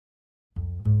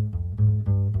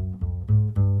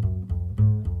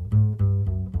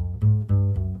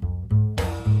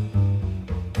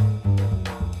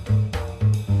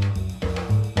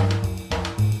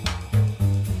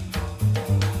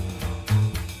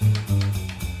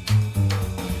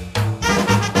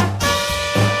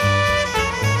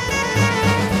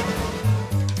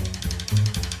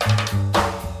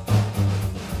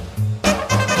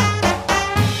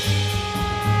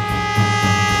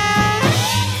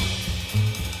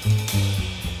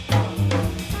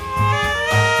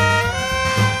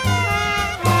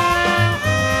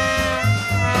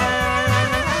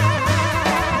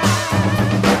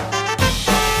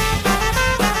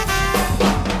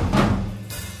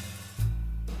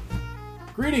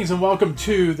Greetings and welcome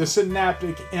to the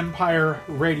Synaptic Empire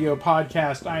Radio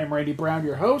Podcast. I am Randy Brown,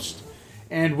 your host,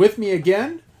 and with me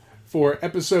again for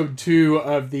episode 2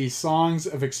 of the Songs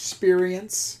of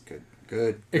Experience.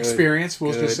 Good. Experience,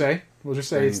 we'll good. just say.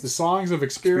 It's the Songs of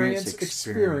Experience.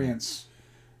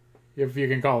 If you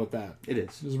can call it that. It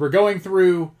is. As we're going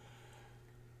through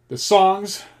the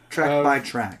songs. Track by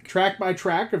track. Track by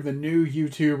track of the new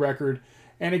U2 record.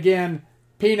 And again,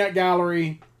 Peanut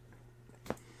Gallery,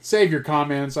 save your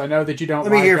comments. I know that you don't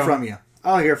Let me hear from you.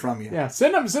 I'll hear from you. Yeah,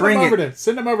 send them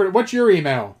over to. What's your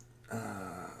email?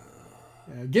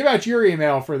 Give out your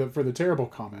email for the terrible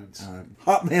comments.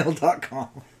 Hotmail.com.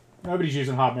 Nobody's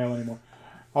using Hotmail anymore.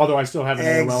 Although I still have an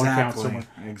AOL account somewhere.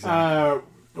 Exactly.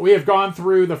 We have gone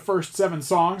through the first 7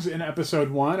 songs in episode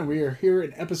 1, and we are here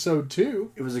in episode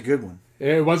 2. It was a good one.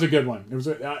 It was a good one. It was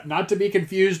not to be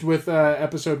confused with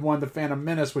episode 1, The Phantom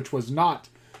Menace, which was not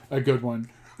a good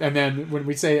one. And then when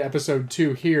we say episode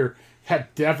 2 here,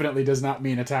 that definitely does not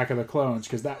mean Attack of the Clones,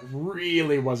 because that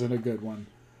really wasn't a good one.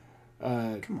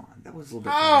 Come on, that was a little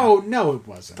bit. Oh no, it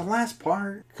wasn't. The last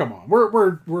part. Come on,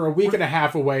 we're a week and a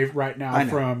half away right now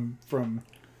from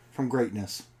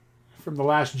greatness. From The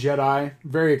Last Jedi.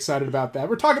 Very excited about that.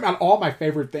 We're talking about all my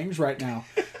favorite things right now.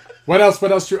 What else?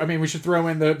 I mean, we should throw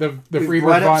in the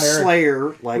Freebird Von Erich.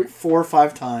 Slayer 4 or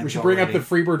 5 times. We should bring up the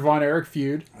Freebird Von Erich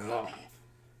feud.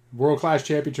 World Class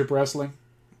Championship Wrestling.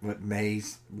 What, May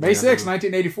 6,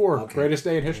 1984. Okay. Greatest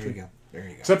day in history. There you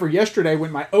go. Except for yesterday when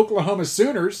my Oklahoma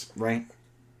Sooners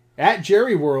at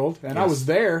Jerry World, and I was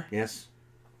there. Yes.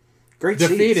 Great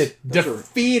defeated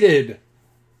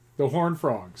the Horned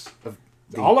Frogs.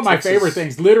 All of my favorite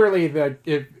things. Literally,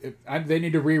 they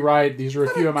need to rewrite. These are a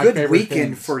few of my favorite things. Good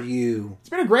weekend for you. It's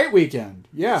been a great weekend.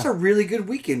 Yeah. It's a really good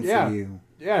weekend for you.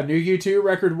 Yeah, new U2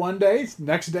 record one day.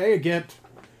 Next day, get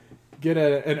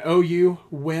an OU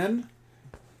win.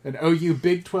 An OU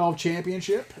Big 12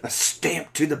 championship. A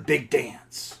stamp to the big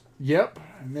dance. Yep.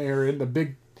 And they're in the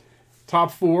big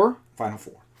top 4.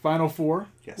 Final four.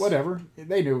 Yes. Whatever.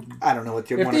 They knew. I don't know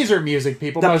what if these are music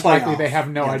people, most likely they have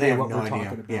no idea what we're talking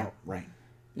about. Yeah, right.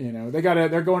 You know,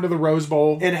 they're going to the Rose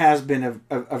Bowl. It has been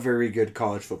a very good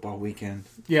college football weekend.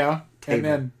 Yeah.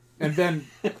 And then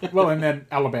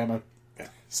Alabama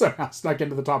somehow snuck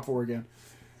into the top 4 again.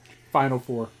 Final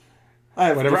 4.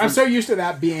 Whatever. I'm so used to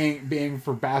that being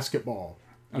for basketball.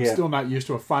 I'm still not used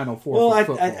to a Final 4 for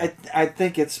football. I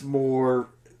think it's more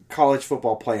college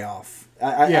football playoff.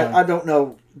 I don't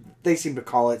know. They seem to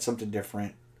call it something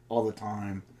different all the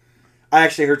time. I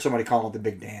actually heard somebody call it the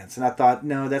Big Dance, and I thought,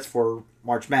 no, that's for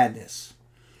March Madness.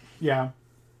 Yeah.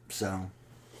 So.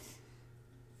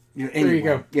 There you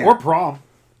go. Yeah. Or prom.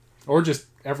 Or just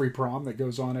every prom that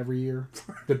goes on every year.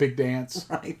 The Big Dance.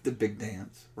 Right, the Big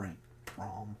Dance. Right.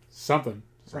 Prom. Something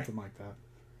like that.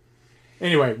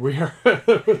 Anyway,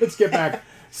 let's get back.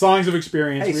 Songs of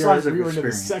Experience. Hey, we are into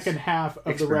the second half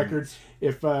of the record.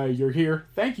 If you're here,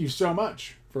 thank you so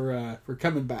much for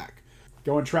coming back.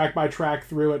 Going track by track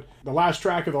through it. The last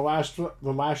track of the last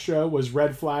show was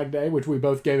Red Flag Day, which we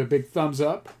both gave a big thumbs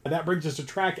up. That brings us to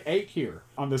track 8 here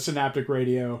on the Synaptic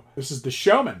Radio. This is The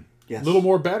Showman. Yes. A little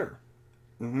more better.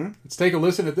 Mm-hmm. Let's take a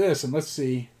listen at this and let's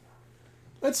see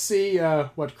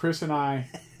what Chris and I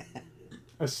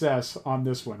assess on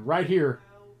this one right here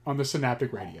on the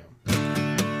Synaptic Radio.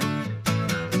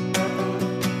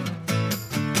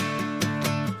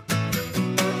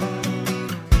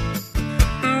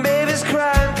 Babies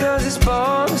crying 'cause it's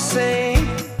born to sing.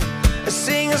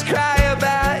 Singers cry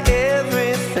about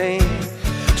everything.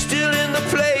 Still in the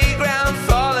playground,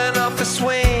 falling off the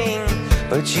swing.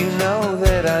 But you know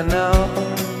that I know.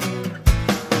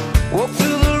 Walk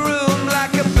through the room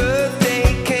like a birthday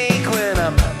cake. When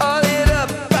I'm all lit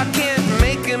up, I can't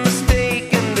make a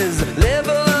mistake. And there's a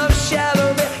level of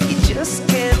shadow that you just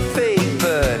can't fake.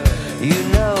 But you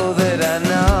know that I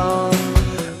know.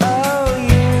 Oh,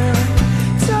 you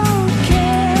don't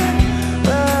care,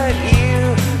 but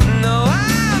you know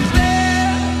I'm there.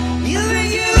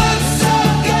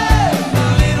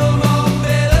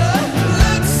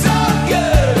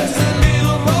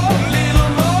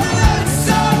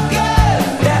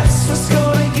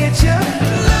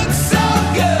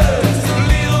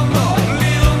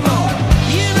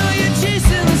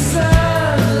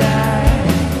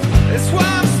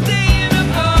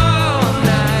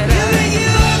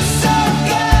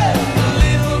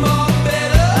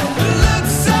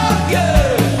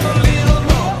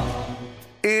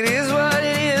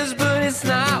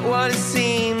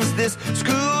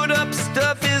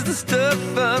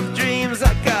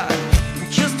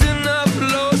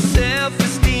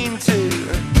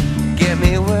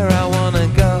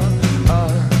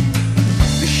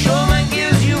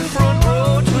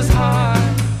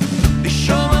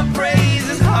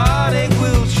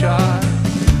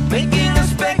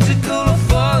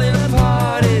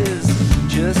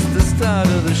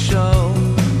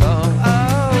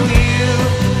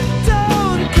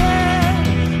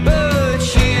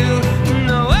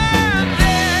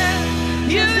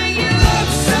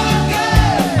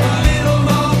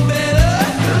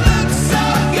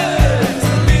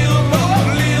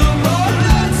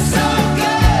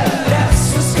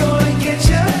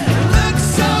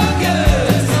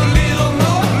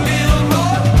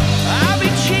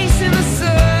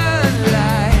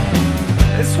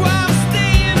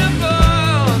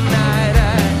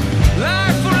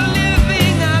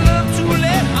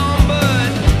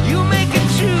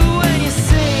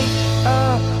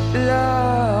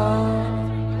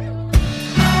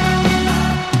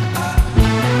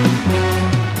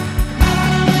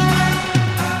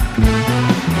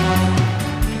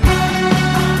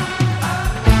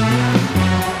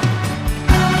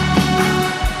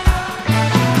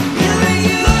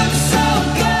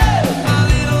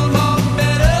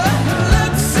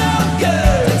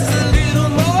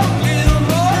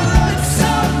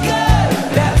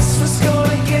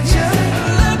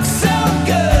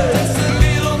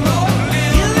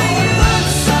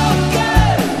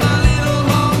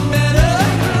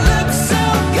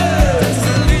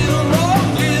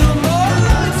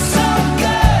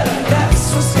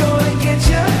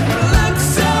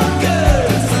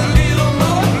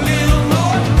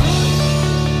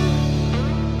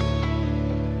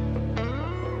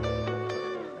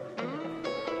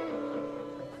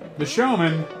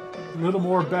 Showman, a little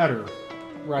more better,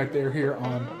 right there here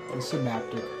on the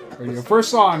Synaptic Radio. First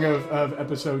song of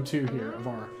episode 2 here of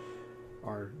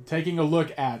our taking a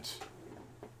look at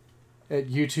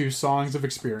U2 songs of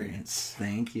experience.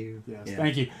 Thank you. Yes,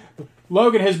 thank you.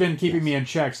 Logan has been keeping me in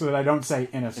check so that I don't say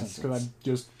Innocence, because I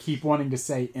just keep wanting to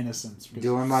say Innocence.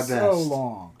 Doing my best. So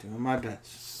long. Doing my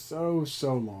best. So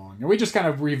long. And we just kind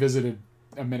of revisited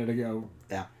a minute ago.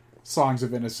 Yeah. Songs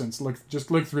of Innocence. Look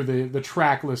through the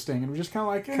track listing, and we just kind of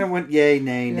like... Kind of went yay,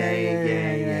 nay,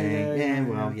 yay.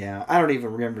 Well, yeah. I don't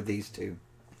even remember these two.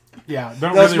 Yeah.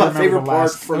 Don't That's really my remember favorite the part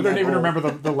last... from I don't that even whole-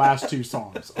 remember the last 2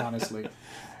 songs, honestly.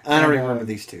 I don't even remember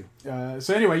these two.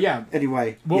 So anyway, yeah.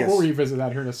 Anyway, We'll revisit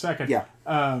that here in a second. Yeah.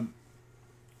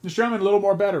 The Showman, a little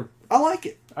more better. I like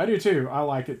it. I do too. I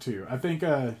like it too. I think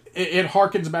it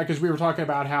harkens back, because we were talking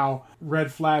about how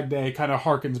Red Flag Day kind of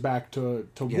harkens back to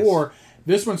Yes. war.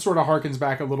 This one sort of harkens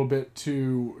back a little bit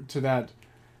to that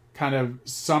kind of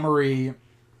summery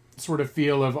sort of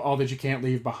feel of All That You Can't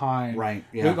Leave Behind. Right,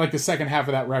 yeah. Like the second half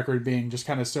of that record being just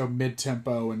kind of so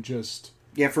mid-tempo and just...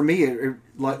 Yeah, for me,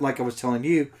 like I was telling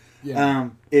you, Yeah.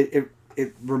 it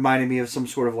reminded me of some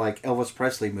sort of like Elvis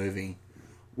Presley movie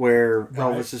where Right.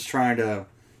 Elvis is trying to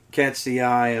catch the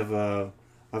eye of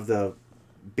the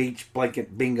beach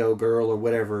blanket bingo girl or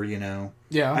whatever, you know.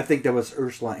 Yeah. I think that was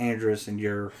Ursula Andress in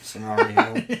your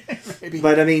scenario. Maybe.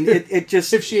 But I mean, it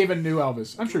just... If she even knew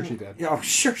Elvis. I'm sure she did. Yeah, I'm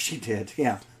sure she did,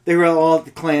 yeah. They were all at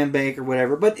the clam bake or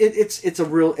whatever, but it's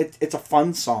a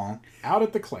fun song. Out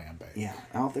at the clam bake. Yeah,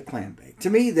 out at the clam bake.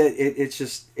 To me, that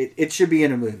it should be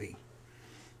in a movie.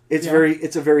 It's Yeah.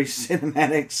 it's a very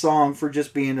cinematic song for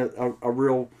just being a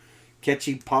real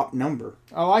catchy pop number.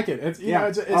 I like it. It's you know,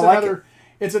 it's I like another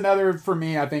it's another for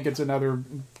me, I think it's another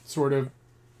sort of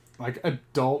like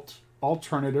adult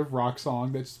alternative rock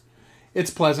song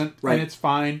it's pleasant Right. and it's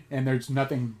fine, and there's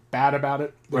nothing bad about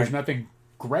it. There's Right. nothing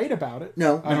great about it.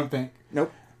 No, I don't think.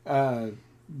 Nope.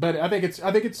 But I think it's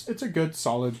a good,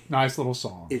 solid, nice little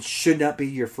song. It should not be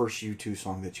your first U2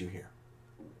 song that you hear.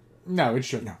 No, it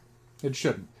shouldn't. No. It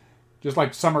shouldn't. Just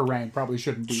like Summer Rain probably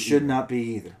shouldn't be. Should either. not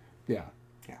be either. Yeah.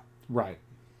 Yeah. Right.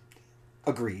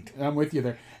 Agreed. I'm with you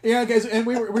there. Yeah, guys, and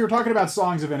we were talking about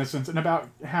Songs of Innocence and about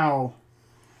how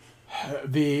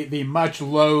the much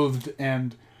loathed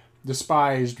and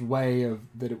despised way of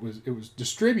that it was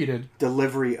distributed.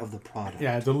 Delivery of the product.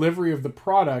 Yeah, delivery of the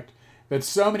product, that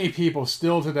so many people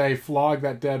still today flog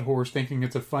that dead horse thinking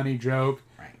it's a funny joke.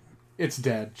 Right. It's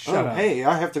dead. Shut up. Hey,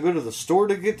 I have to go to the store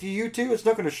to get to U2. It's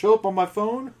not going to show up on my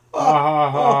phone.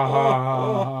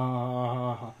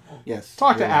 Yes.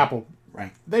 Talk to you're right. Apple.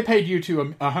 Right. They paid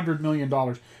U2 $100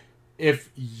 million. If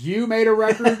you made a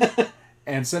record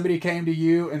and somebody came to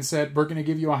you and said, we're going to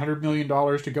give you $100 million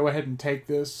to go ahead and take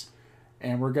this,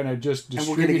 and we're going to just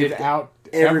distribute it out,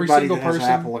 every Everybody single that has person,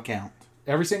 an Apple account.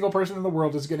 every single person in the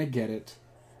world is going to get it.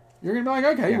 You're going to be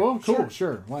like, okay, Yeah, well, cool, sure.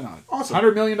 sure, why not? Awesome.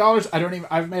 $100 million.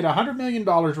 I've made $100 million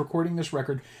recording this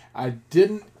record. I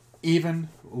didn't even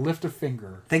lift a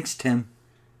finger. Thanks, Tim.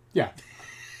 Yeah,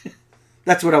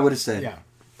 That's what I would have said. yeah.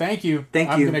 Thank you. Thank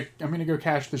I'm you. gonna go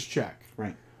cash this check.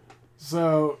 Right.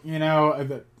 So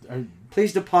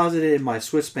Please deposit it in my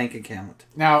Swiss bank account.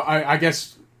 now I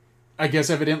guess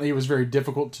evidently it was very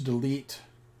difficult to delete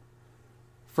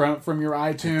from your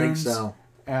iTunes. I think so.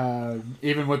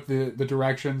 Even with the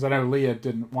directions, I know Leah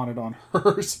didn't want it on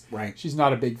hers. Right. She's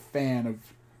not a big fan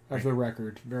of the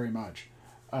record very much.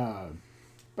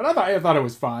 But I thought it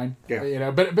was fine. Yeah. You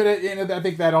know, but I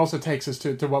think that also takes us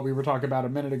to what we were talking about a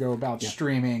minute ago about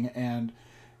streaming and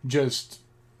just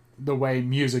the way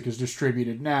music is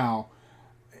distributed now.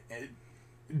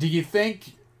 Do you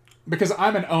think, because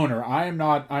I'm an owner, I'm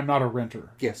not a renter.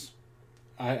 Yes.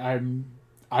 I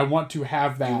want to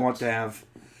have that. You want to have...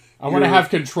 I want to have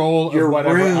control of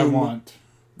whatever I room want.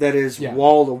 That is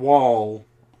wall to wall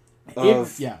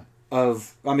of...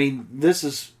 I mean,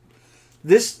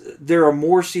 there are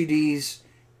more CDs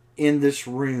in this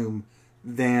room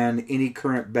than any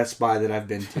current Best Buy that I've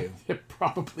been to.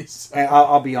 Probably so. And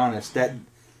I'll be honest, that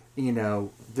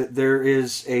there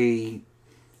is a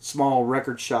small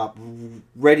record shop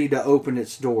ready to open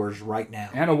its doors right now.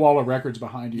 And a wall of records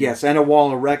behind you. Yes, and a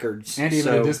wall of records. And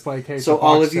even a display case. So of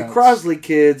all box of you sets. Crosley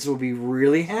kids will be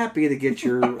really happy to get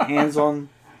your hands on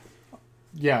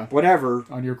whatever.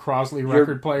 On your Crosley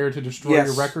record player to destroy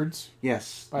your records.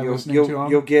 Yes. By listening to them.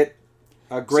 You'll get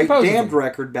a great Supposedly. damned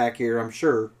record back here, I'm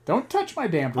sure. Don't touch my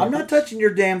damned record. I'm not touching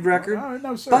your damned record.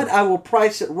 No, sir. But I will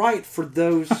price it right for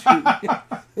those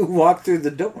who walk through the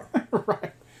door.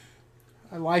 Right.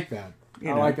 I like that. You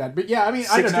I know. like that. But yeah, I mean,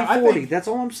 I don't know. 60-40. That's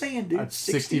all I'm saying, dude.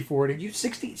 60-40. You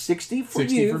 60 for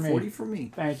 60 you, for me. 40 for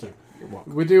me. Thank you. You're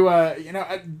welcome. We do,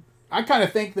 I kind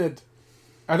of think that,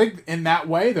 I think in that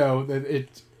way though, that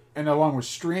it, and along with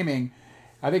streaming,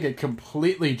 I think it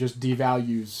completely just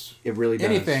devalues it really does.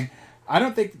 anything. I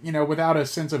don't think, without a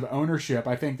sense of ownership,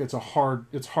 I think it's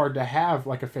hard to have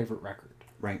like a favorite record.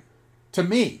 Right. To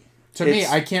me,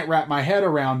 I can't wrap my head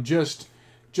around just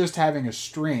having a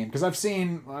stream, because I've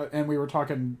seen, and we were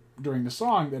talking during the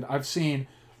song, that I've seen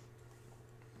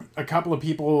a couple of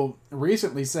people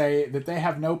recently say that they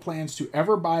have no plans to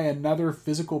ever buy another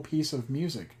physical piece of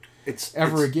music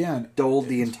again. Dulled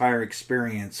the entire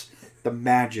experience, the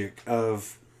magic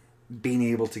of being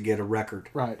able to get a record.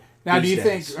 Right. Now, do you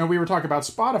think, and we were talking about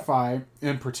Spotify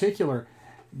in particular,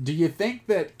 do you think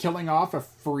that killing off a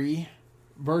free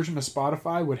version of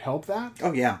Spotify would help that?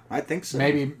 Oh, yeah, I think so.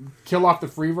 Maybe kill off the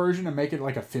free version and make it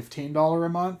like a $15 a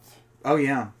month? Oh,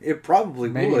 yeah, it probably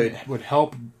Maybe would. It would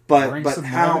help but some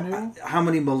how revenue? How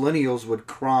many millennials would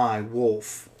cry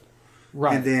wolf?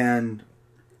 Right. And then,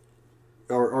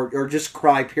 or just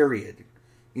cry, period.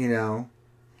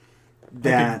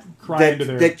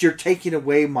 That you're taking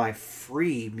away my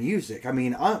free music. I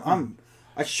mean,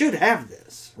 I should have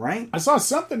this, right? I saw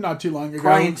something not too long ago.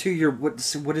 Cry into your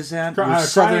what is that?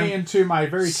 Crying into my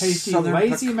very tasty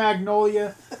Lazy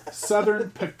Magnolia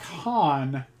Southern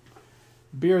Pecan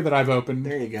beer that I've opened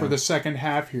there you go. For the second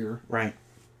half here. Right.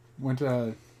 Went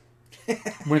I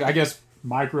guess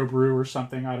microbrew or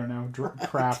something. I don't know.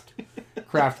 Craft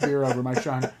beer over my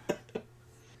shine.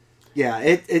 Yeah,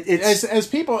 it's as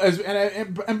people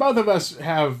and both of us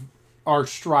have our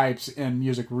stripes in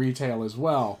music retail as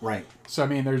well. Right. So I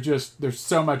mean, there's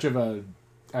so much of a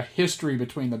history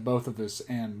between the both of us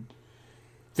and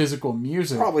physical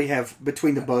music. Probably have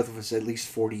between the both of us at least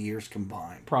 40 years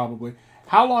combined. Probably.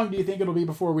 How long do you think it'll be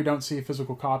before we don't see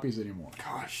physical copies anymore?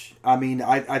 Gosh, I mean,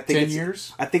 I think 10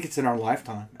 years. I think it's in our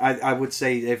lifetime. I would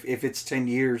say if it's 10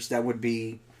 years, that would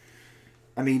be.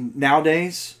 I mean,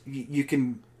 nowadays you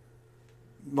can.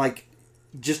 Like,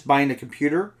 just buying a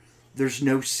computer, there's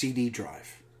no CD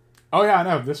drive. Oh yeah, I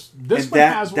know. This one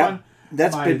has one.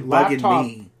 That's been bugging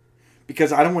me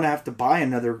because I don't want to have to buy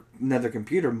another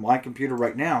computer. My computer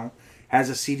right now has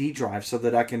a CD drive so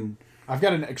that I can. I've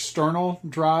got an external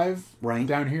drive right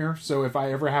down here, so if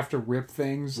I ever have to rip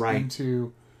things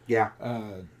into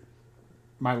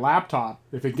my laptop,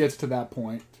 if it gets to that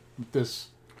point, this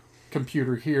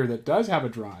computer here that does have a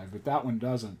drive, but that one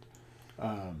doesn't.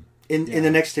 In the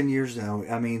next 10 years, though,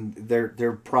 I mean,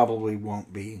 there probably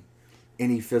won't be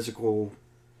any physical,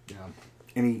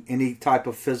 any type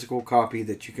of physical copy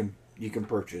that you can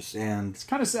purchase, and it's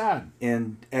kind of sad.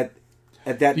 And at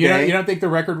that day, you don't think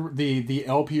the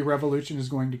LP revolution is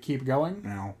going to keep going?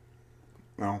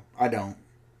 No, I don't.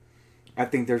 I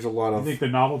think there's a lot of. You think the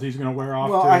novelty is going to wear off?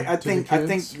 Well, I think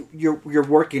you're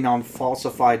working on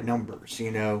falsified numbers.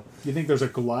 You think there's a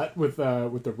glut with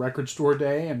the record store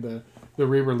day and the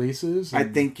re-releases? I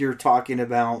think you're talking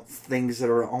about things that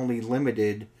are only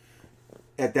limited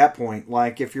at that point.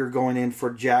 Like if you're going in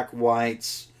for Jack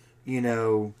White's,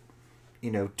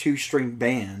 2-string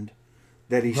band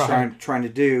that he's trying to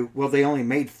do. Well, they only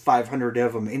made 500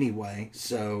 of them anyway,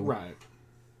 so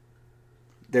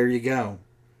there you go.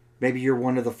 Maybe you're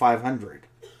one of the 500.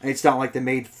 It's not like they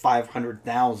made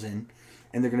 500,000,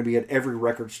 and they're going to be at every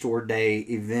record store day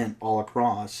event all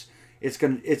across. It's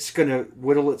gonna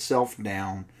whittle itself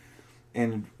down,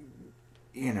 and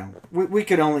we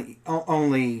could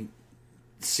only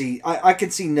see. I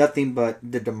can see nothing but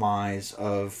the demise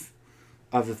of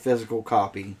the physical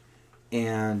copy,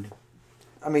 and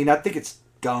I mean I think it's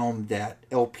dumb that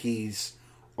LPs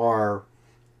are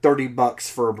 $30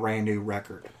 for a brand new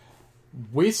record.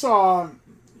 We saw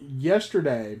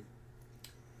yesterday.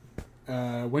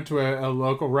 Went to a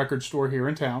local record store here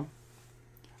in town.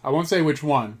 I won't say which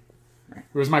one. Right.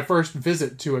 It was my first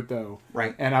visit to it, though.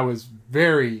 Right. And I was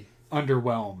very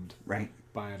underwhelmed. Right.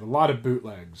 By it. A lot of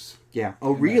bootlegs. Yeah.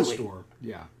 Oh, really? Store.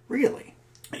 Yeah. Really?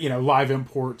 Live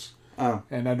imports. Oh.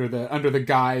 And under the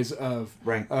guise of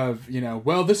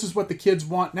well, this is what the kids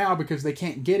want now because they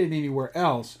can't get it anywhere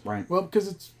else. Right. Well,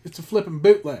 because it's a flipping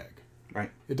bootleg. Right.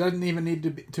 It doesn't even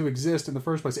need to exist in the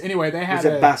first place. Anyway, they had Was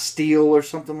it Bastille or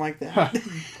something like that?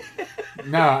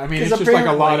 No, I mean it's just like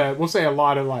a lot of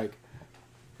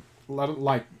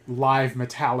live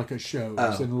Metallica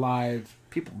shows and live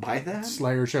people buy that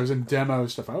Slayer shows and demo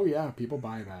stuff. Oh yeah, people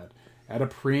buy that at a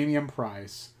premium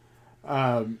price.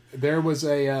 There was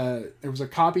a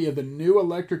copy of the new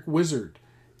Electric Wizard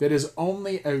that is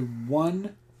only a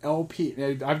 1 LP.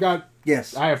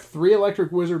 I have 3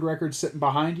 Electric Wizard records sitting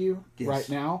behind you right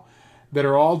now that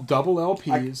are all double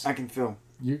LPs. I can feel.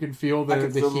 You can feel the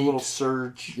heat. A little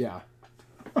surge. Yeah.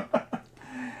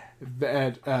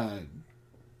 That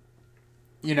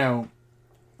you know,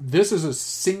 this is a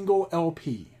single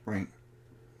LP. Right.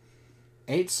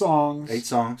 8 songs. 8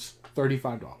 songs.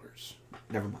 $35.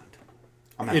 Never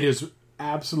mind. It is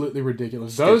absolutely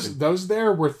ridiculous. Those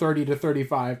there were 30 to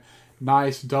 35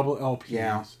 nice double LPs.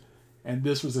 Yeah. And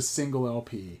this was a single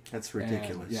LP. That's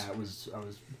ridiculous. And, yeah, it was.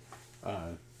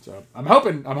 So I'm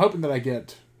hoping that I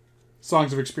get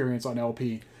Songs of Experience on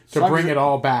LP to bring it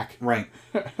all back. Right.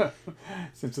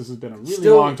 Since this has been a really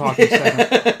long talking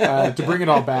segment, to bring it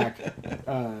all back.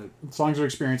 Songs of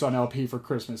Experience on LP for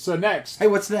Christmas. So next. Hey,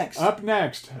 what's next? Up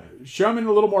next. Showman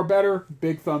a Little More Better.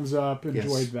 Big thumbs up.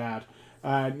 Enjoyed that.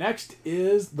 Next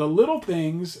is The Little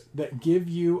Things That Give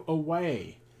You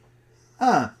Away.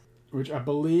 Which I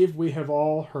believe we have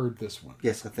all heard this one.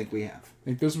 Yes, I think we have. I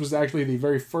think this was actually the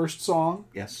very first song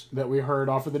that we heard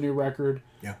off of the new record.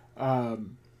 Yeah.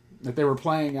 That they were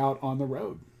playing out on the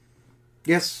road.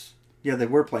 Yes. Yeah, they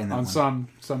were playing that on one.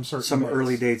 some certain some dates.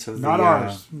 Early dates of not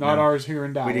ours. Not ours here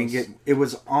in Dallas. We didn't get it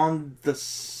was on the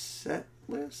set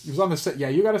list. It was on the set. Yeah,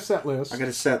 you got a set list. I got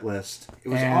a set list. It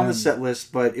was on the set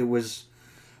list, but it was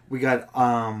we got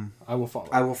I Will Follow.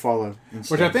 I Will Follow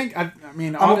instead. Which I think I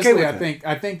mean honestly I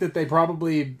think that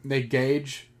they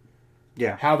gauge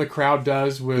how the crowd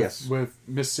does with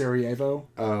Miss Sarajevo.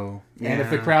 Oh, yeah. And if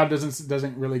the crowd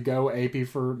doesn't really go AP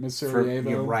for Miss Sarajevo,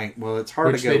 you're right. Well, it's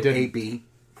hard to go AP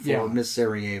for Miss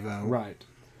Sarajevo, right?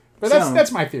 But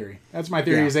that's my theory. That's my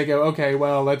theory. Is they go, okay,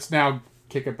 well, let's now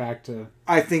kick it back to.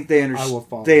 I think they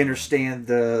understand. They understand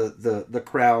the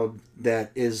crowd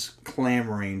that is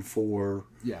clamoring for.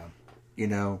 Yeah. You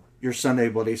know, your Sunday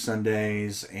Bloody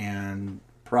Sundays and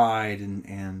Pride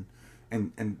and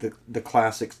the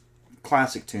classic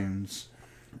tunes.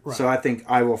 Right. So I think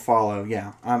I Will Follow.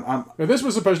 Yeah, But this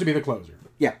was supposed to be the closer.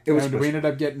 Yeah, it was. And we ended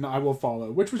up getting I Will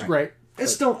Follow, which was great. I'm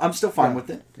still fine with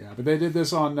it. Yeah, but they did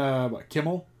this on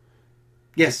Kimmel.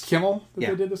 Yes, Kimmel.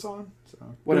 They did this on. So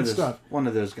one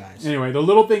of those guys. Anyway, The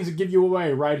Little Things That Give You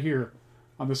Away, right here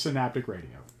on the Synaptic Radio.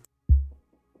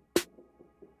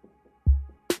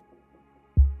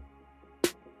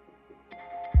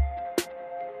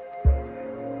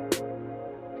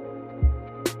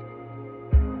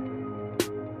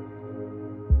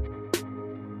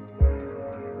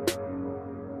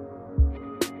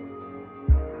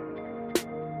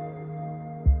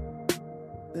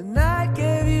 The night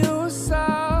gave you a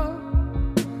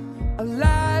song, a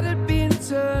light had been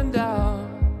turned on.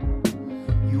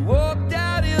 You walked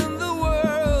out in the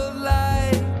world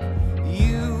like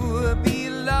you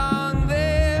belong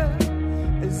there,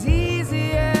 as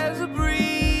easy as a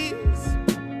breeze.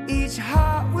 Each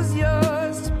heart was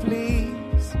yours to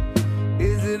please.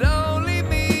 Is it only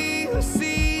me who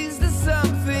sees there's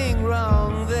something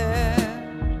wrong there?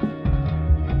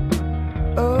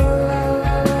 Oh,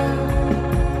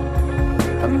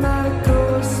 I'm not a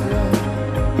ghost, love.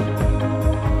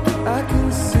 I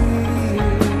can see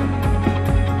you.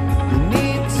 You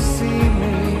need to see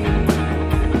me.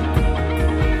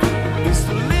 It's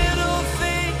the little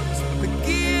things that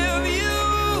give you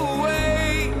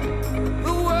away,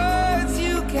 the words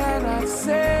you cannot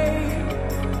say,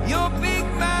 your big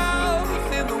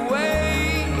mouth in the way.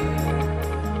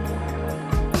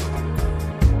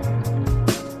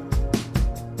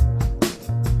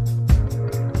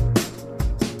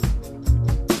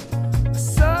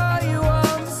 Saw you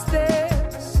on the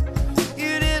stairs,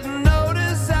 you didn't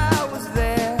notice I was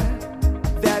there.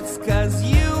 That's 'cause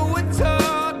you were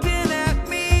talking at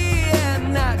me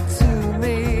and not to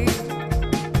me.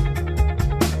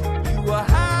 You were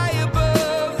high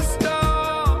above the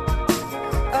storm,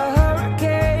 a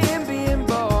hurricane being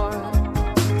born.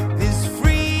 This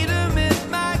freedom, it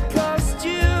might cost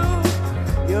you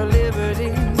your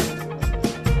liberty.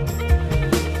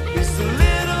 It's the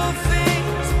little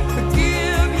things that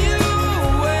give you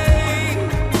away,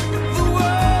 the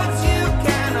words you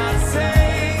cannot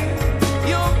say,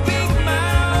 your big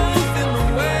mouth in the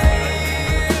way.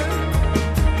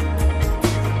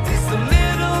 It's the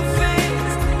little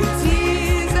things that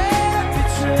tease and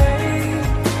betray,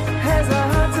 as a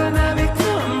hunter now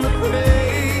become the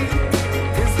prey.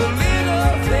 It's the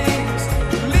little things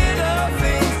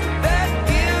that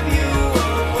give you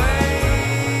away.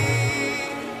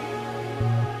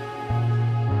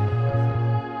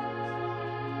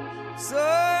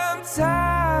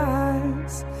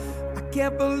 Sometimes I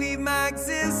can't believe my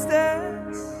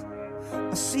existence.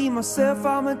 I see myself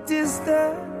from a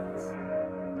distance.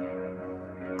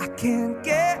 I can't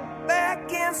get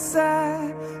back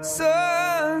inside.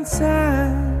 Sometimes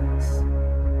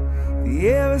the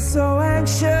air is so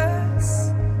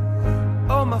anxious,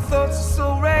 all my thoughts are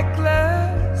so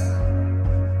reckless,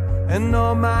 and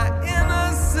all my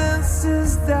innocence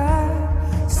is that.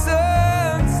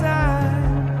 Sometimes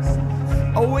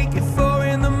awake at 4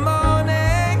 in the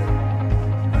morning,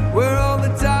 where all the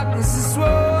darkness is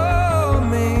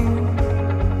swarming,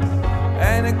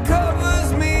 and it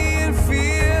covers me in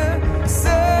fear.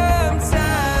 Sometimes,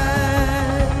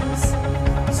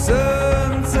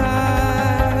 sometimes,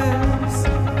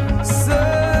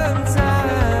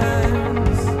 sometimes,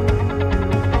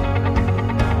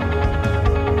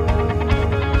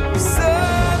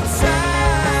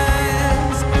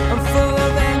 sometimes I'm full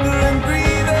of anger and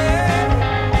grieving,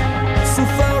 so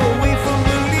far away from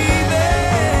believing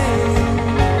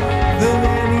that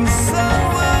any sun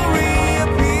will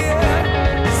reappear.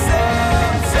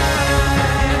 Sometimes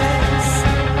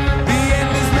the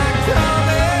end is not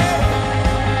coming.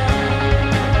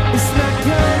 It's not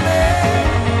coming.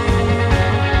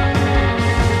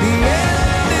 The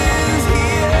end is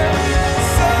here.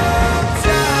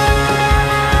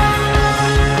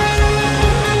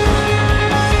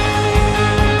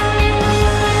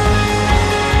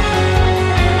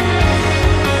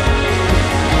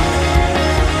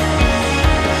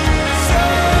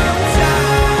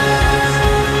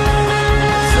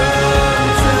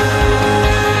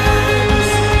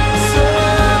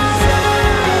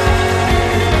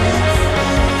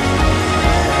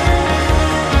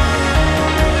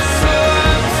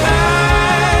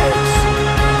 Sometimes,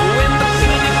 when the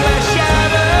painted glass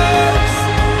shatters,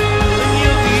 and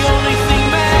you're the only thing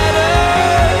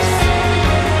matters,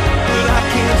 but I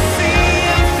can't see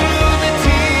it through the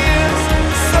tears.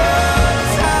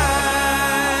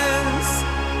 Sometimes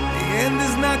the end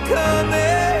is not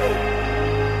coming.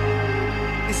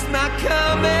 It's not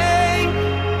coming.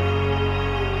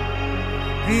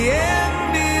 The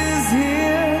end is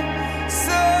here.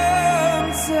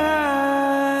 Sometimes.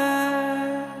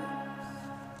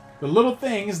 The little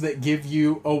things that give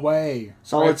you away.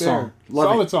 Solid Right there. song. Love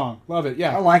Solid it. song. Love it.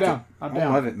 Yeah. I like I'm it. down. I'm I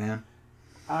down. love it, man.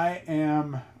 I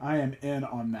am in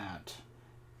on that.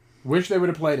 Wish they would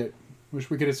have played it. Wish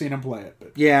we could have seen them play it,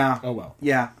 but Yeah. oh well.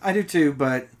 Yeah, I do too,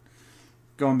 but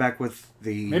going back with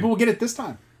the... Maybe we'll get it this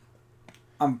time.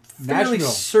 I'm fairly Nashville.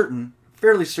 certain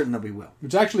that we will.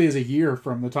 Which actually is a year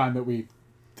from the time that we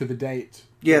to the date. that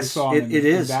we Yes, saw them it in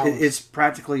is. Dallas. It's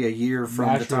practically a year from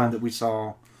the Nashville. time that we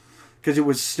saw... Because it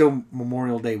was still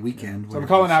Memorial Day weekend. So when I'm it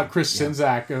calling was- out Chris yeah,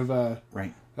 Czynszak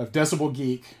Right. of Decibel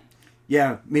Geek.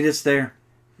 Yeah, meet us there.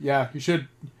 Yeah, you should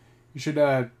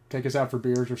take us out for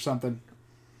beers or something.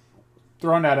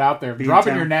 Throwing that out there. Be in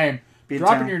Dropping town. your name. Be in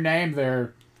Dropping town. your name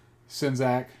there,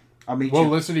 Czynszak. I'll meet We'll you.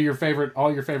 listen to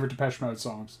all your favorite Depeche Mode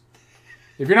songs.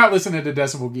 If you're not listening to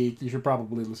Decibel Geek, you should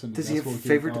probably listen to Does Decibel he have Geek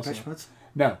favorite also. Depeche Modes?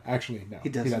 No, actually, no. He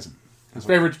doesn't. His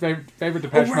favorite Depeche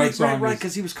Oh, Mode song right, is...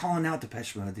 because he was calling out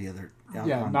Depeche Mode the other...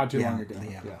 Yeah, not too long ago.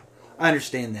 Yeah. I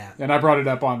understand that. And I brought it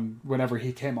up on whenever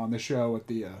he came on the show at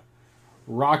the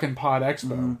Rock and Pod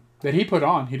Expo that he put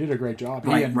on. He did a great job.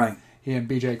 Right, He and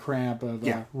BJ Cramp of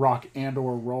Yeah. Rock and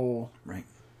or Roll. Right.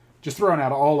 Just throwing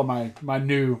out all of my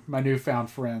newfound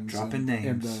friends. Dropping names.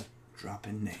 in the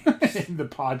in the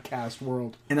podcast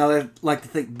world. And I'd like to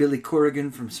thank Billy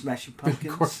Corrigan from Smashing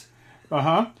Pumpkins. Who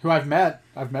I've met.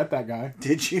 I've met that guy.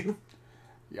 Did you?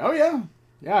 Oh yeah,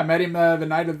 yeah. I met him the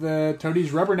night of the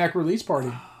Toadies Rubberneck release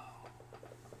party.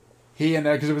 He and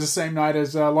because it was the same night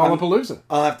as Lollapalooza.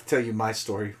 I'll have to tell you my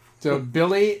story. So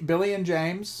Billy and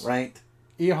James, Right.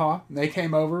 Eha, they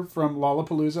came over from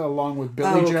Lollapalooza along with Billy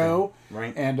Oh, okay. Joe,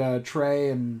 Right. and Trey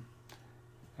and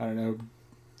I don't know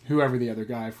whoever the other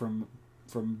guy from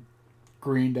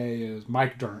Green Day is,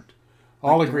 Mike Dirnt.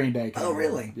 All of Green Day came Oh, over.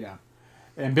 really? Yeah.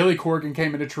 And Billy Corgan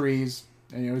came into Trees,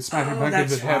 and Smashing Oh,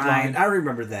 Pumpkins that's at headline. right. I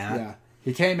remember that. Yeah.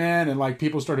 He came in and like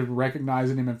people started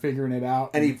recognizing him and figuring it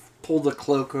out. And he pulled the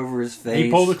cloak over his face.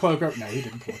 He pulled the cloak up. No, he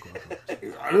didn't pull the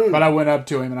cloak up. But I went up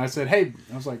to him and I said, "Hey,"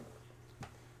 I was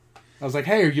like,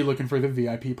 "Hey, are you looking for the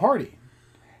VIP party?"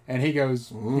 And he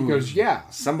goes, "Yeah."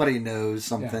 Somebody knows Yeah.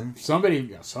 something. Somebody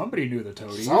knew the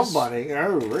Toadies. Somebody.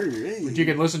 Oh, hey. But you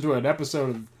can listen to an episode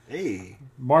of Hey.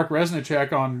 Mark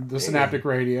Resnicek on the Synaptic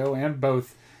Radio and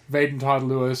both Vaden Todd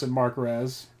Lewis and Mark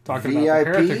Rez talking about the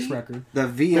Heretics record. The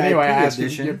VIP But anyway, I asked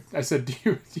edition. him, I said, do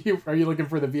you are you looking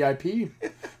for the VIP?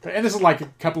 And this is like a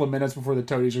couple of minutes before the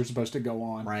Toadies are supposed to go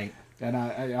on. Right. And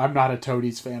I'm not a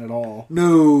Toadies fan at all.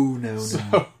 No.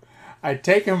 So I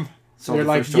take him. Sold They're the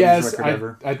like, first Toadies yes. record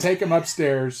ever. I take him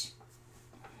upstairs.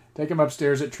 Take him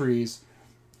upstairs at Trees,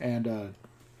 and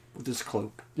With his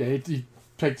cloak. yeah, he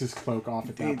takes his cloak off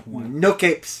at that point. No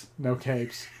capes. No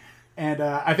capes. And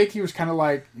I think he was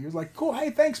like, cool,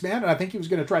 hey, thanks, man. And I think he was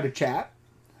going to try to chat.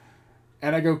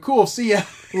 And I go, cool, see ya.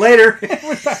 Later.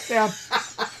 Went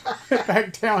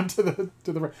back down to the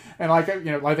and like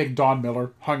I think Don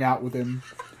Miller hung out with him.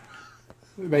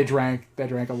 They drank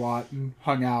a lot and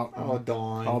hung out. Oh,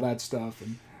 Dawn. All that stuff.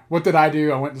 And what did I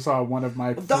do? I went and saw one of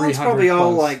my 300 Dawn's probably plus.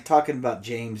 all like talking about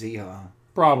James Eha.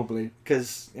 Probably.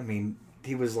 Because, I mean,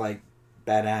 he was like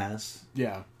badass.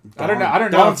 Yeah. Dawn, I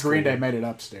don't know if Green Day made it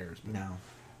upstairs. No.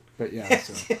 But yeah.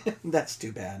 So. That's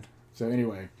too bad. So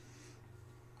anyway,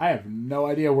 I have no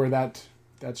idea where that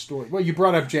story... Well, you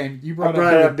brought up James. You brought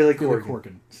up Billy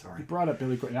Corgan. Sorry. You brought up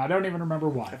Billy Corgan. I don't even remember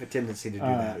why. I have a tendency to do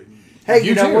that. Hey,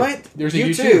 you know what? There's a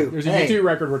U2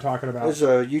 record we're talking about. There's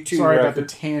a U2 Sorry record. about the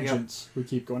tangents we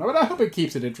keep going on, but I hope it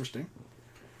keeps it interesting.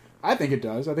 I think it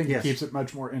does. I think it keeps it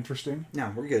much more interesting.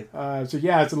 No, we're good. So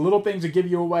yeah, it's the little things that give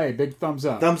you away. Big thumbs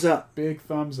up. Thumbs up. Big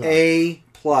thumbs up. A+.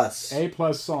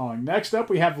 A+ song. Next up,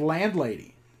 we have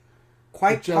Landlady.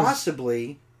 Quite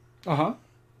possibly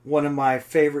one of my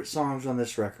favorite songs on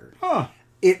this record. Huh.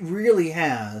 It really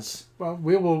has. Well,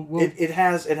 we'll It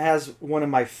has one of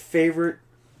my favorite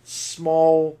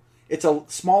small... It's a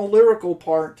small lyrical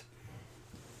part.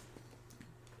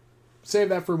 Save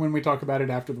that for when we talk about it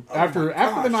after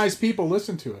the nice people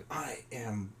listen to it.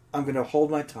 I'm going to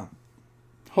hold my tongue.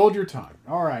 Hold your tongue.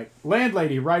 All right.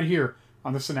 Landlady right here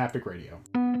on the Synaptic Radio.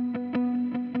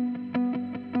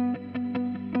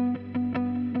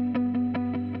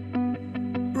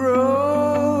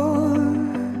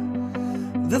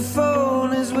 The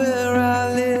phone is where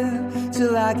I live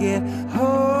till I get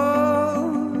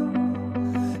home.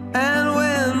 And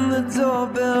when the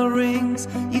doorbell rings,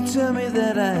 you tell me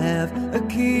that I have a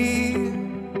key.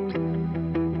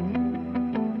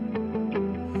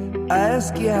 I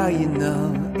ask you how you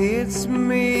know it's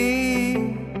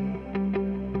me.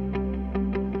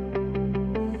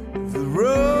 The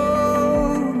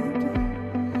road,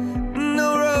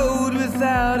 no road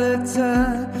without a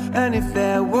turn. And if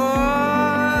there was,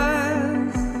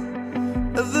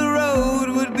 the road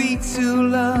would be too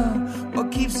long. What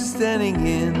keeps us standing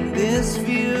in this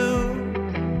view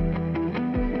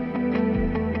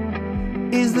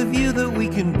is the view that we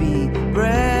can be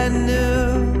brand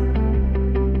new.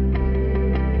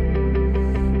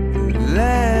 The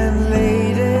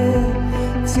landlady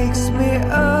takes me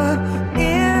up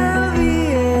in the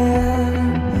air.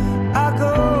 I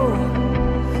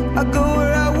go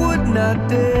where I would not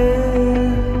dare.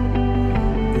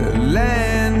 The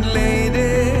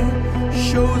landlady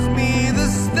shows me the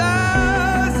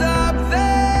stars up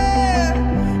there.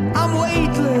 I'm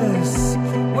weightless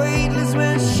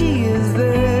when she is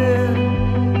there.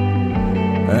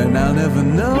 And I'll never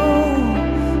know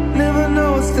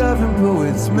what starving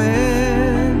poets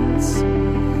meant.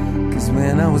 'Cause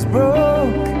when I was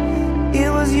broke, it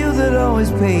was you that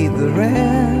always paid the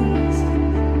rent.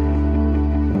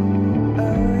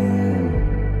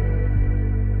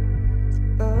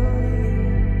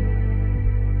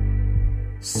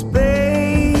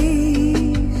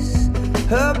 Space,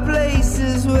 her place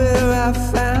is where I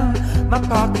found my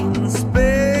parking space.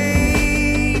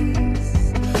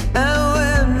 And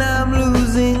when I'm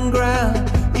losing ground,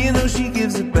 you know she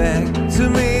gives it back to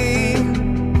me.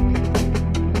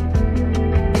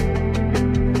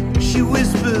 She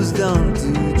whispers, don't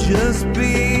do, just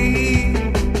be.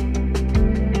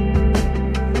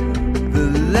 The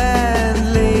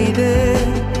landlady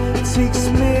takes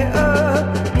me up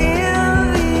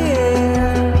in the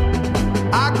air.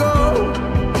 I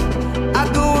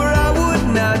go where I would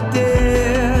not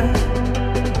dare.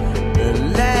 The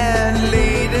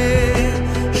landlady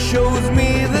shows me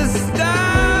the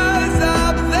stars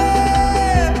up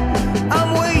there. I'm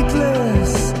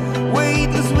weightless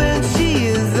when she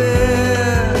is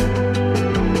there.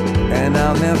 And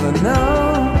I'll never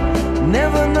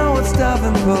know what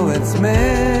starving poets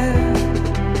meant.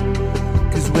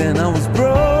 'Cause when I was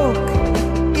broke,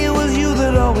 it was you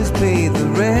that always paid the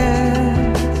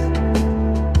rent.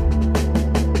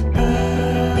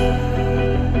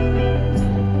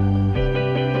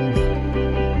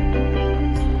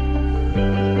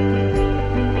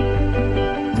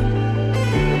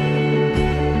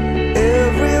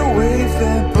 Every wave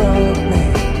that brought me,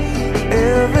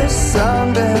 every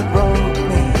song that wrote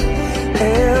me,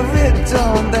 every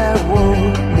dawn that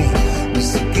woke me,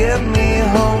 used to get me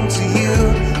home to you.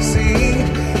 See,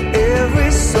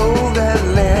 every soul that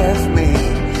left me,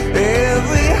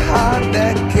 every heart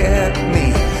that kept me,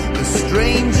 the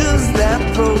strangers that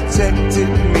protected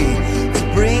me to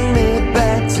bring me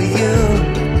back to you.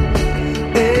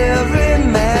 Every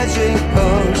magic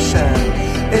potion,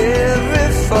 every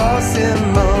false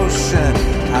emotion,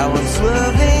 how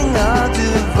unswerving our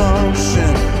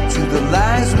devotion to the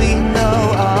lies we know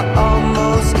are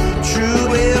almost true.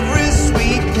 Every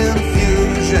sweet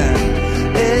confusion,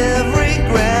 every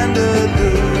grand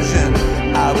illusion,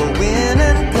 how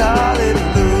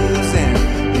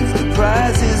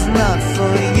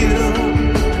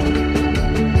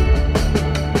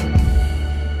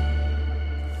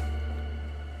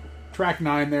track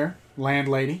 9 there,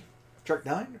 Landlady. Track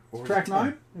 9? Or Track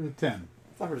 9? Or 10? I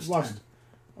thought it was lost, 10.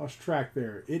 Lost track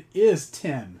there. It is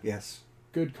 10. Yes.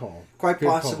 Good call. Quite Good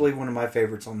possibly call. one of my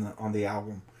favorites on the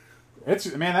album. That's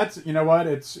you know what?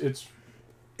 It's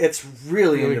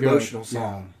really an good. emotional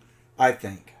song, yeah. I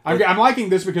think. I'm liking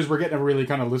this because we're getting to really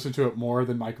kind of listen to it more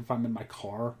than like if I'm in my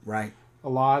car. Right. A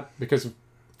lot because of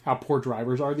how poor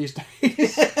drivers are these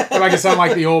days. Or I can sound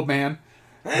like the old man.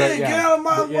 Hey, get out of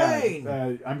my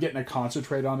way! I'm getting to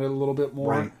concentrate on it a little bit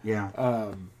more. Right,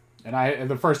 yeah. And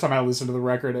the first time I listened to the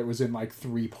record, it was in like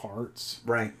 3 parts.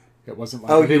 Right. It wasn't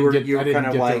like... Oh, you were kind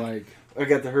of like... I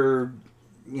got to hear,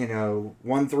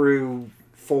 1 through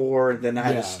 4, and then I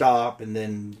had to stop, and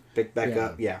then pick back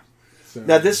up. Yeah. So,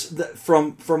 now,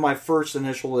 from my first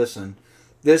initial listen,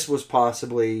 this was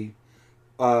possibly,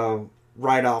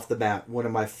 right off the bat, one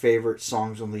of my favorite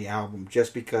songs on the album,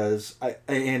 just because...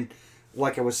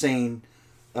 like I was saying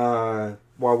while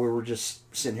we were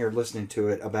just sitting here listening to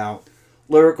it, about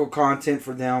lyrical content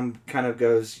for them kind of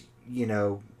goes,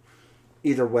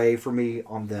 either way for me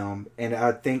on them. And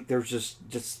I think there's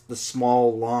just the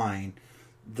small line,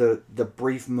 the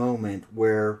brief moment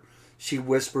where she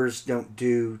whispers, "Don't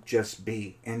do, just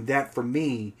be." And that, for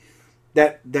me,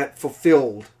 that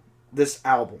fulfilled this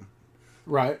album.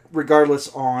 Right.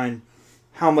 Regardless on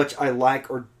how much I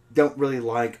like or don't really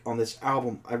like on this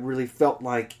album, I really felt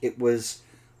like it was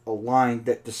a line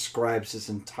that describes this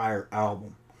entire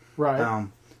album.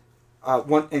 Right.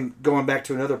 And going back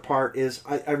to another part is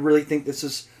I really think this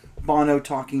is Bono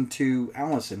talking to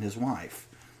Allison, his wife,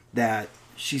 that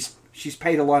she's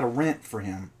paid a lot of rent for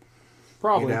him.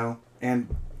 Probably.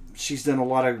 And she's been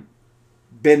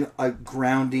a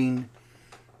grounding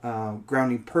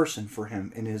person for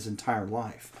him in his entire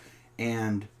life.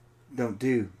 And don't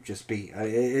do, just be.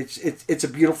 It's a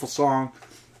beautiful song.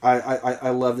 I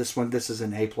love this one. This is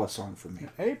an A+ song for me.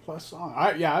 A+ song.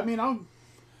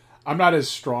 I'm not as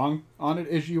strong on it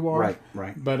as you are.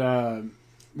 Right. But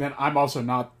then I'm also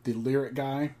not the lyric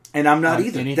guy. And I'm not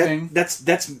either. Anything. That's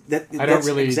I don't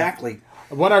really exactly.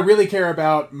 What I really care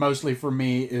about mostly for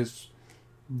me is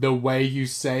the way you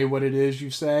say what it is you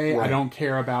say. Right. I don't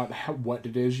care about what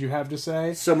it is you have to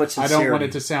say. So much sincerity. I don't want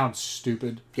it to sound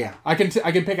stupid. Yeah. I can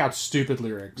pick out stupid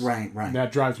lyrics. Right.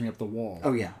 That drives me up the wall.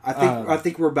 Oh yeah. I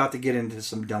think we're about to get into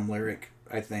some dumb lyric,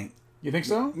 I think. You think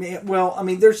so? Well,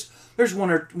 there's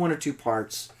one or 2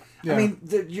 parts. Yeah.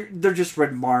 They're just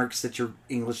red marks that your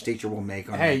English teacher will make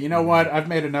on. Hey, you know what? I've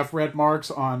made enough red marks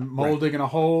on molding in a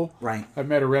hole. Right. I've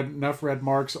made enough red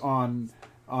marks on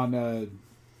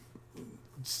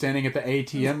standing at the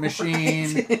ATM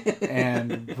machine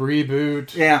and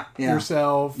reboot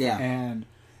yourself and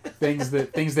things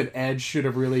that Edge should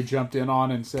have really jumped in on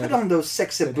and said, put on those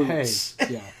sexy boots.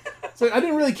 Hey, yeah. So I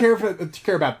didn't really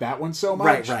care about that one so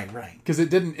much. Right. Because it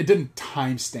didn't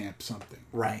timestamp something.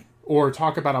 Right. Or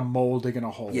talk about a molding in a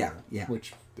hole. Yeah.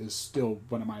 Which is still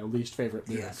one of my least favorite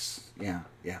lyrics. Yes.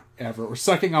 Yeah. Ever. Or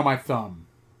sucking on my thumb.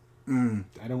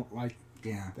 I don't like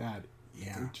that.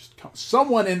 Yeah.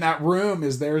 Someone in that room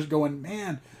is there going,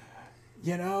 man,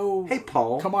 hey,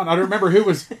 Paul. Come on. I don't remember who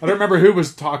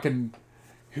was talking.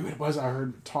 Who it was I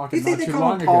heard talking not too long ago. Do you think they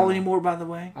call him Paul anymore, by the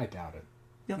way? I doubt it.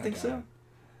 You don't think so?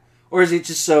 Or is he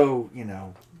just so,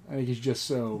 I think he's just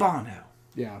so... Bono.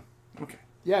 Yeah. Okay.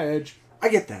 Yeah, Edge. I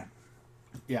get that.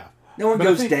 Yeah. No one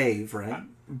goes Dave, right?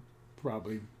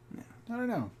 Probably. Yeah. I don't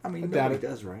know. Nobody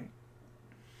does, right?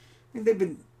 They've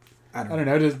been... I don't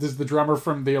know. Does the drummer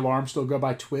from The Alarm still go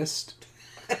by Twist?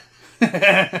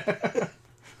 I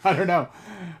don't know.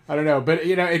 But,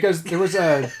 it goes... There was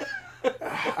a...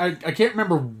 I can't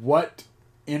remember what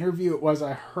interview it was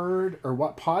I heard or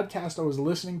what podcast I was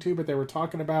listening to, but they were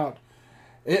talking about...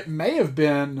 It may have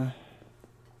been...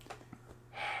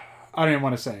 I don't even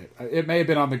want to say it. It may have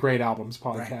been on the Great Albums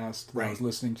podcast that I was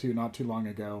listening to not too long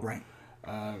ago. Right.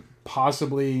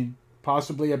 Possibly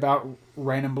about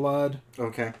Rain and Blood.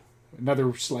 Okay.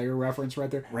 Another Slayer reference right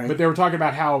there. Right. But they were talking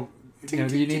about how you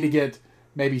need to get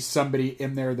maybe somebody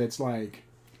in there that's like,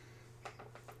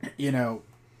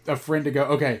 a friend to go,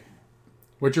 okay,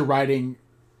 what you're writing,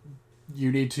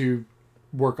 you need to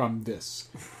work on this.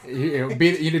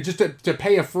 Just to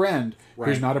pay a friend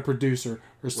who's not a producer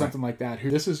or something like that.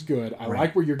 This is good. I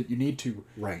like where you need to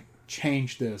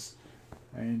change this.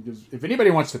 And if anybody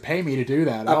wants to pay me to do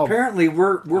that, apparently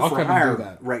we're I'll for come hire and do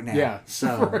that right now. Yeah,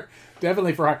 so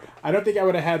definitely for hire. I don't think I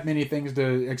would have had many things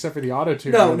to, except for the auto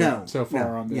tune. So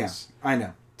far on this. Yeah, I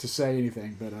know. To say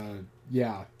anything, but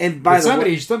yeah. And by the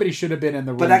way, somebody should have been in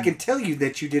the room. But I can tell you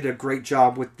that you did a great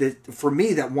job with the. For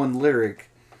me, that one lyric,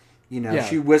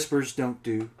 she whispers, "Don't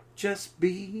do, just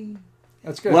be."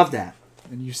 That's good. Love that.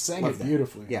 And you sang it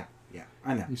beautifully. Yeah. Yeah,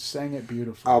 I know. You sang it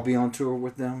beautifully. I'll be on tour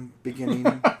with them beginning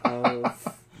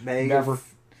of May. Never.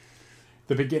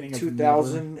 The beginning of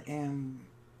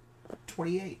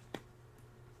 2028.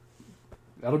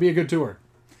 That'll be a good tour.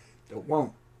 It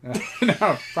won't.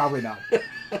 No, probably not.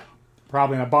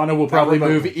 Probably not. Bono will probably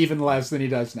move even less than he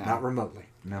does now. Not remotely.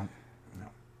 No.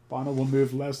 Bono will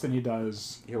move less than he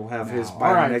does. He'll have now. his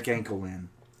bionic ankle in.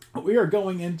 We are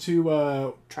going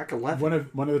into track 11.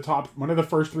 One of the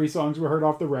first 3 songs we heard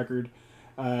off the record.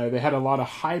 They had a lot of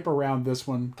hype around this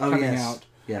one coming out.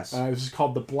 Yes. This is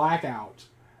called The Blackout.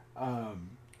 I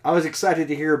was excited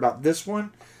to hear about this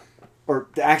one, or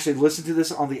to actually listen to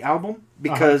this on the album,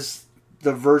 because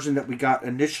the version that we got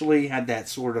initially had that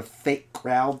sort of fake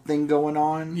crowd thing going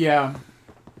on. Yeah.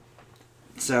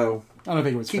 So I don't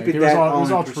think it was fake. It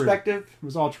was all perspective. True. It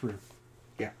was all true.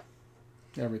 Yeah.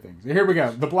 Everything. So here we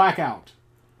go. The Blackout.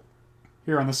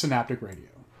 Here on the Synaptic Radio.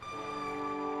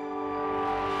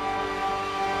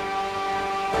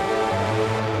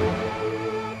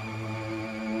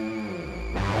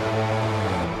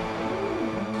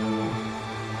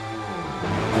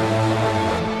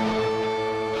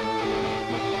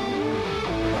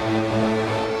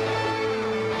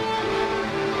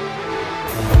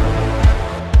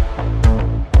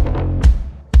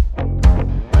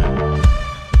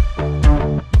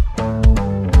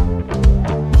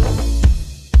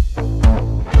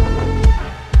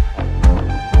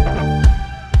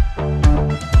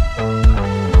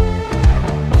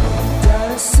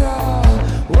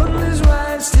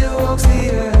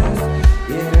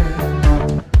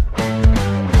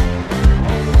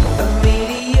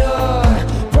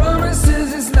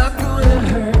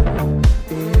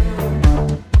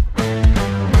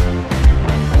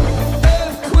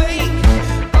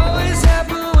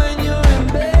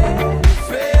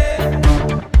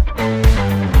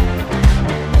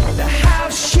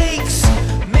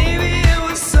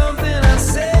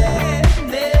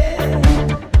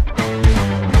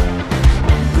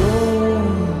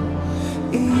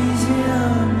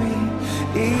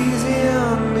 Easy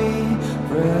on me.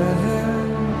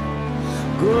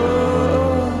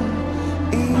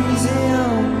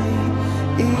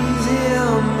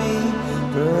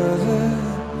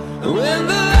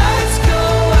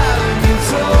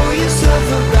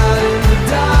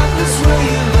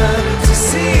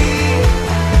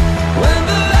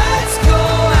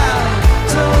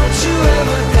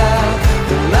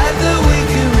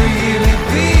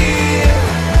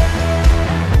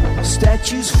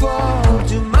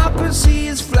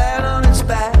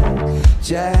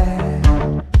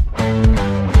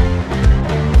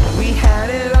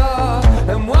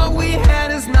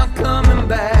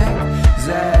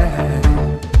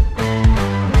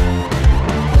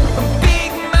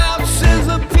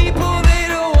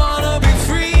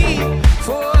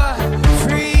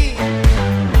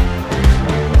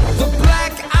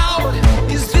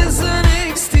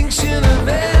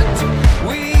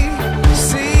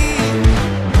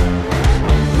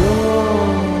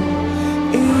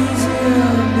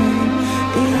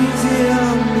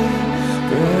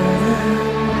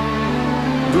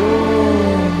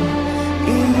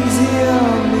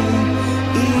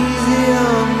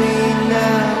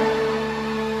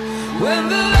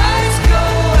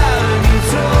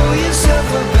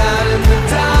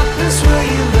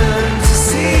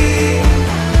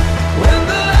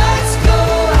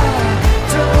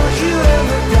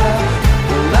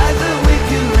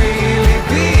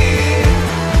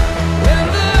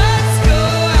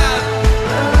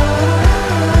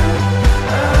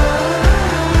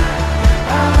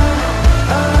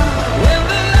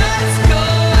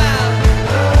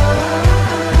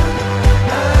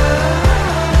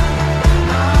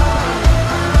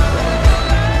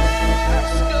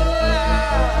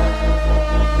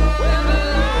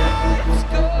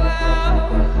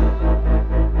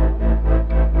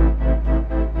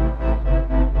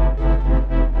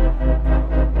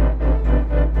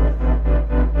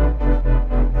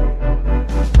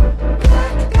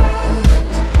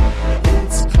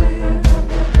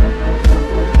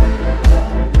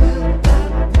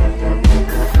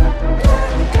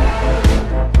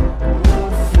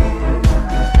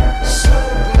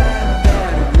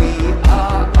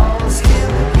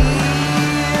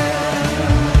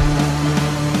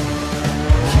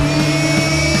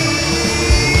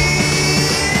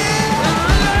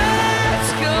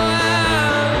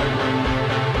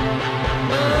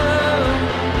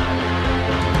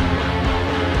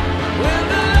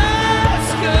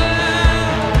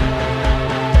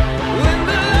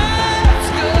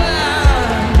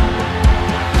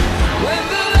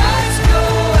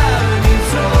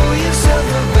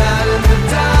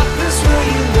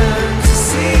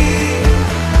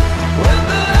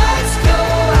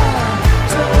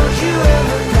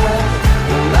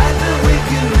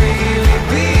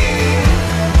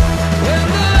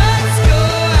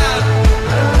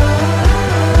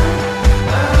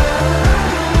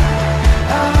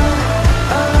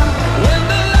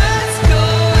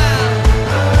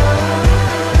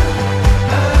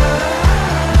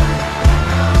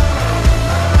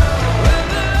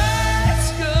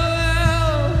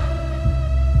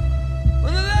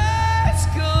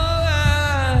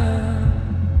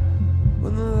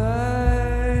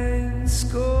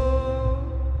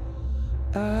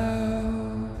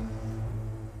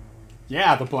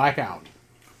 yeah, the Blackout.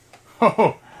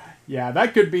 Oh, yeah,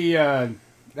 that could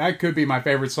be my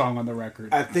favorite song on the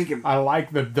record. I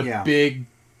like the big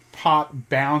pop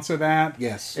bounce of that.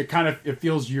 Yes, it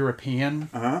feels European.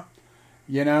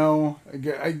 You know,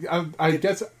 I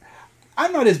guess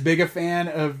I'm not as big a fan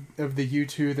of the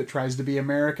U2 that tries to be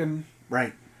American.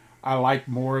 Right. I like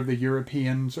more of the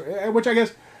Europeans, which I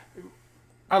guess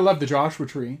I love the Joshua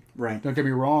Tree. Right. Don't get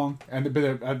me wrong,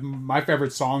 but my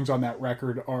favorite songs on that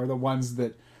record are the ones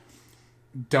that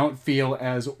don't feel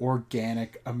as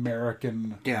organic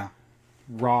American.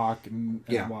 Rock and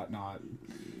whatnot.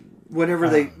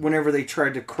 Whenever they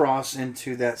tried to cross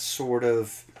into that sort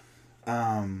of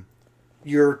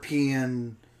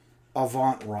European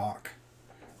avant rock,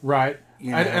 right?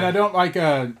 And I don't like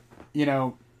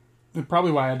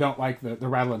probably why I don't like the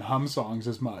Rattle and Hum songs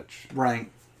as much. Right.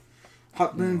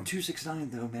 Hot Moon 269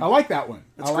 though, man. I like that one.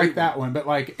 One, but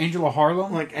like Angel of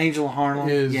Harlem.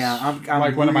 Is I'm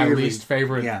like one of my least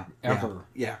favorite ever.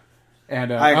 Yeah.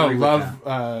 And I agree with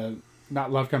Love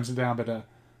not Love Comes Down, but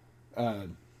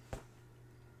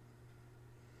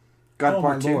God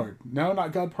Part 2? Lord. No,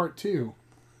 not God Part 2.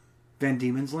 Van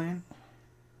Diemen's Land?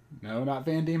 No, not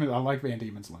Van Diemen's. I like Van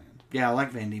Diemen's Land. Yeah, I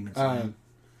like Van Diemen's Land.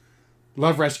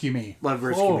 Love Rescue Me. Love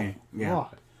Rescue Me. Yeah.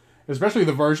 God. Especially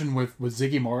the version with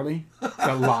Ziggy Marley.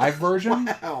 The live version.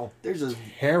 Wow. There's a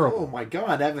terrible. Oh my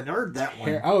God, I haven't heard that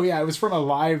one. Oh yeah, it was from a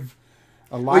live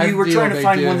you were trying to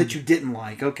find one that you didn't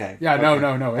like. Okay. Yeah,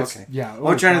 okay. no. It's, okay. Yeah. I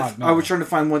was trying to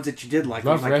find ones that you did like.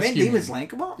 Love I was like, Van Diemen's Land,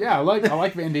 come on. Yeah, I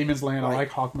like Van Diemen's Land. Right. I like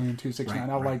Hawk Moon 269.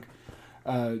 I like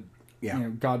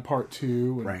God Part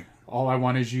 2 and All I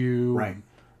Want Is You. Right.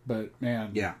 But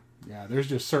man, yeah, there's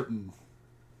just certain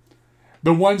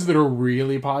the ones that are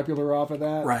really popular off of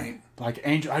that. Right. Like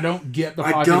Angel, I don't get the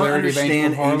popularity of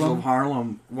Angel of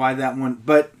Harlem. Why that one?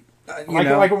 But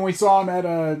like when we saw him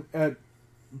at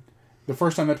the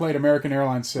first time they played American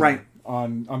Airlines Center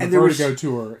on the Vertigo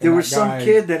tour. There was some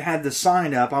kid that had the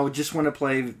sign up. I would just want to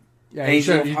play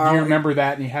Angel of Harlem. You remember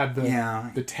that? And he had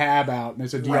the tab out, and they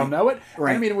said, "Do y'all know it?"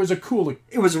 Right. I mean, it was a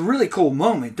really cool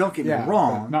moment. Don't get me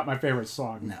wrong. Not my favorite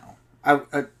song. No,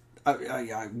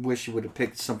 I wish you would have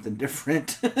picked something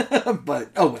different. But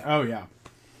oh yeah.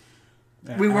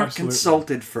 We weren't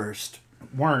consulted first.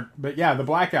 But yeah, the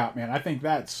Blackout, man. I think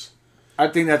that's a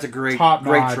great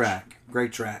track.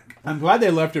 Great track. I'm glad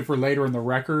they left it for later in the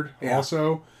record.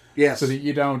 Also, yes, so that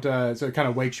you don't. So it kind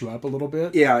of wakes you up a little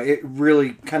bit. Yeah, it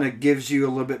really kind of gives you a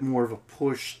little bit more of a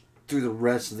push through the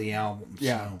rest of the album.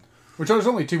 Yeah, so. Which there's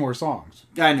only 2 more songs.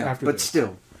 I know, but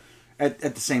still, at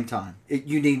the same time,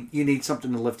 you need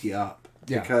something to lift you up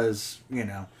because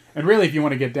And really, if you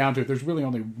want to get down to it, there's really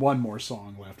only 1 more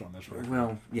song left on this record.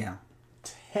 Well, yeah,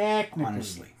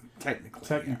 technically,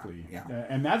 yeah.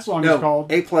 And that song is called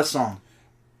A+ song.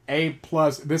 A+.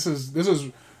 This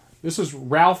is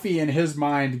Ralphie in his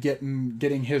mind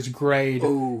getting his grade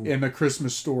in the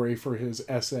Christmas Story for his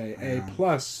essay. A+.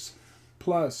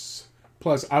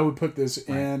 I would put this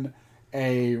in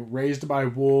a Raised by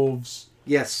Wolves.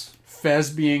 Yes. Fez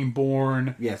Being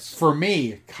Born. Yes. For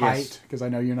me, Kite, because I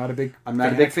know you're not a big. I'm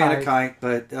not a big fan of Kite,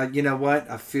 but you know what?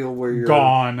 I feel where you're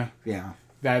Gone. Yeah.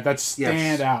 That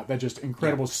stand out. That just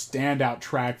incredible standout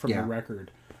track from the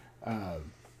record.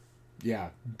 Yeah,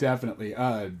 definitely.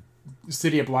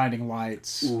 City of Blinding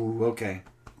Lights. Ooh, okay.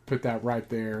 Put that right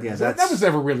there. Yeah, that was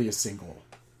never really a single.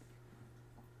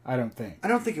 I don't think. I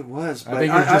don't think it was. But I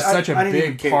think it was just such a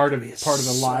big part of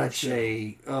the live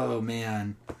show. Oh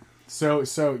man. So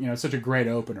such a great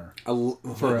opener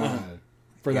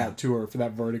for that tour, for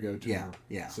that Vertigo tour.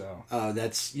 Yeah. So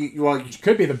that's it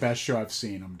could be the best show I've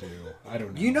seen them do. I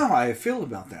don't know. You know how I feel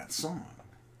about that song.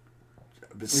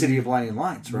 The City of Blinding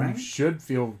Lights, right? You should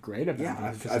feel great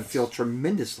about it. I feel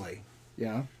tremendously.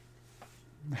 Yeah.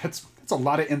 That's a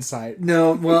lot of insight.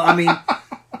 No, well, I mean,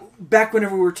 back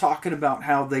whenever we were talking about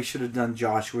how they should have done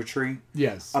Joshua Tree.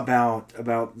 Yes. About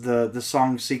the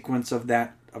song sequence of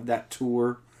that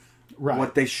tour. Right.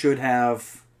 What they should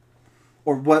have,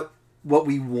 or what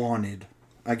we wanted,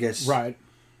 I guess. Right.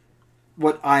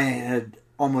 What I had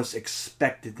almost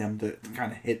expected them to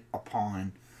kind of hit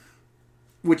upon.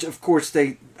 Which, of course,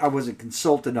 I wasn't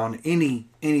consulted on any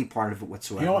part of it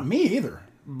whatsoever. You know what? Me either.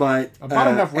 But about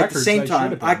enough records, at the same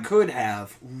time, I could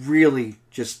have really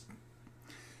just...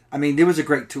 I mean, it was a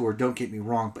great tour, don't get me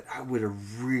wrong, but I would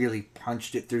have really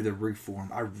punched it through the roof for them.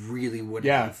 I really would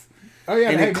have. Oh, yeah.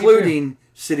 And including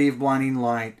City of Blinding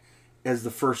Light as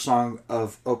the first song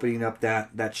of opening up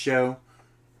that show.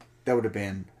 That would have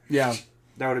been... Yeah.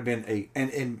 That would have been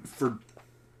and for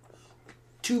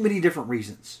too many different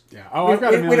reasons. Yeah. Oh, I've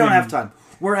got we don't have time.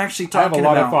 We're actually talking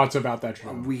about... I have a lot of thoughts about that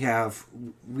show.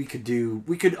 We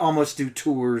could almost do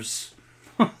tours,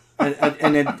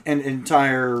 an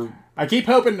entire... I keep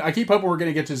hoping we're going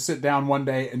to get to sit down one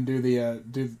day and do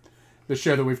the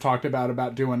show that we've talked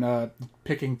about doing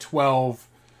picking 12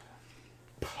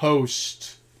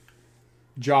 post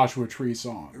Joshua Tree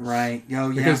songs. Right. Oh,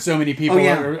 yeah. Because so many people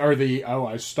are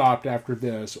I stopped after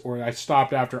this, or I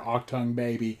stopped after Octung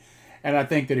Baby. And I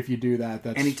think that if you do that,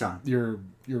 that's anytime you're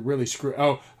really screwed.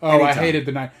 Oh, anytime. I hated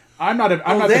the night. I'm not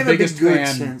the biggest fan.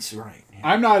 Since, right. Yeah.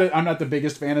 I'm not the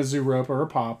biggest fan of Zooropa or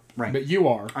Pop. Right. But you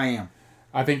are. I am.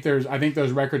 I think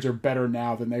those records are better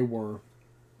now than they were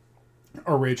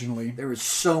originally. There was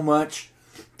so much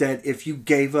that if you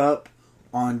gave up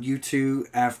on U2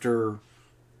 after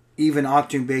even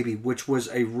Octung Baby, which was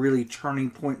a really turning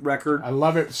point record. I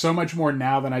love it so much more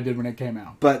now than I did when it came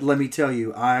out. But let me tell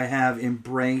you, I have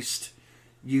embraced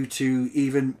U2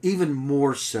 even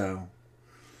more so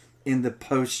in the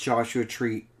post Joshua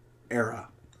Tree era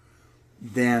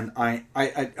than I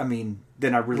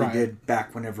really did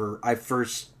back whenever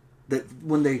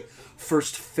when they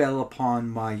first fell upon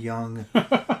my young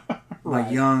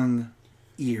young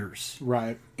ears.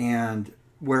 Right. And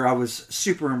where I was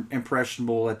super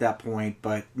impressionable at that point,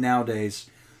 but nowadays,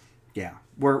 yeah,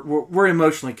 we're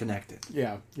emotionally connected.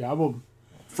 Yeah, I will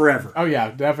forever. Oh yeah,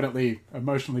 definitely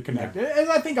emotionally connected. Yeah. And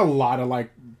I think a lot of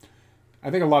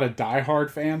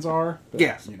diehard fans are. But,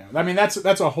 yes, I mean that's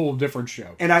a whole different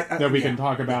show, and that we can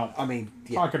talk about.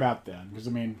 Talk about then, because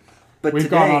but we've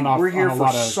today, gone off we're here on a for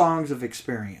lot of songs of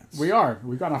experience. We've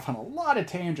gone off on a lot of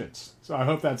tangents, so I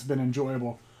hope that's been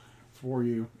enjoyable for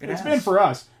you. It's been for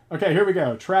us. Okay, here we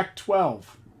go. Track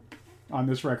 12 on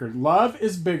this record. Love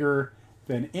is bigger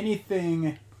than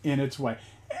anything in its way.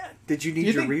 Did you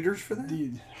need your readers for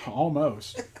that?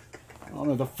 Almost.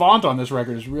 The font on this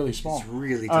record is really small. It's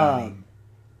really tiny.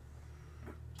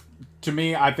 To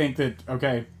me, I think that,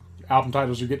 album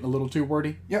titles are getting a little too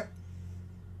wordy. Yep.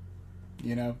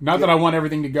 Not that I want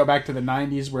everything to go back to the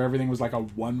 90s where everything was like a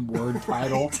one-word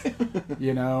title.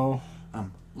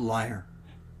 Liar.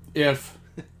 If.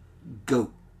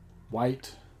 Goat.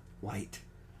 White.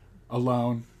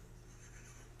 Alone.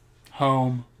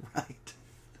 Home. Right.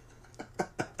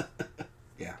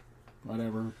 Yeah.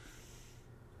 Whatever.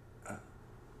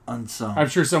 Unsung. I'm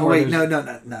sure somewhere. Oh, wait, no.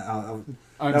 That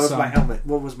was my helmet.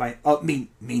 What was my? Oh,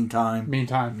 Meantime.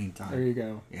 There you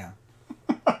go. Yeah.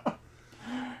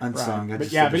 Unsung. Right.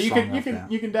 But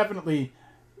you can definitely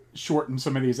shorten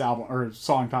some of these album or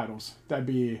song titles. That'd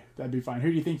be fine. Who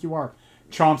do you think you are,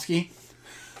 Chomsky?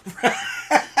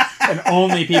 And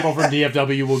only people from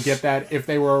DFW will get that if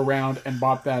they were around and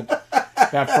bought that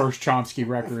first Chomsky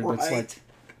record. Right. That's like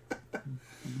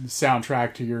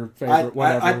soundtrack to your favorite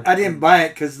whatever. I didn't buy it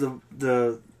because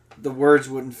the words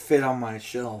wouldn't fit on my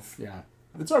shelf. Yeah,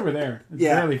 it's over there. It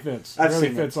barely fits. It barely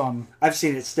fits on. I've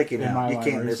seen it sticking out. You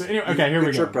can't miss it. Anyway, okay, here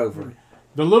we go. Trip over it.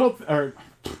 The little.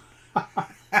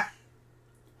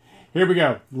 Here we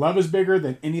go. Love is bigger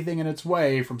than anything in its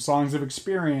way from Songs of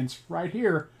Experience right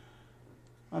here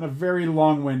on a very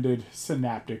long-winded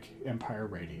Synaptic Empire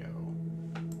Radio.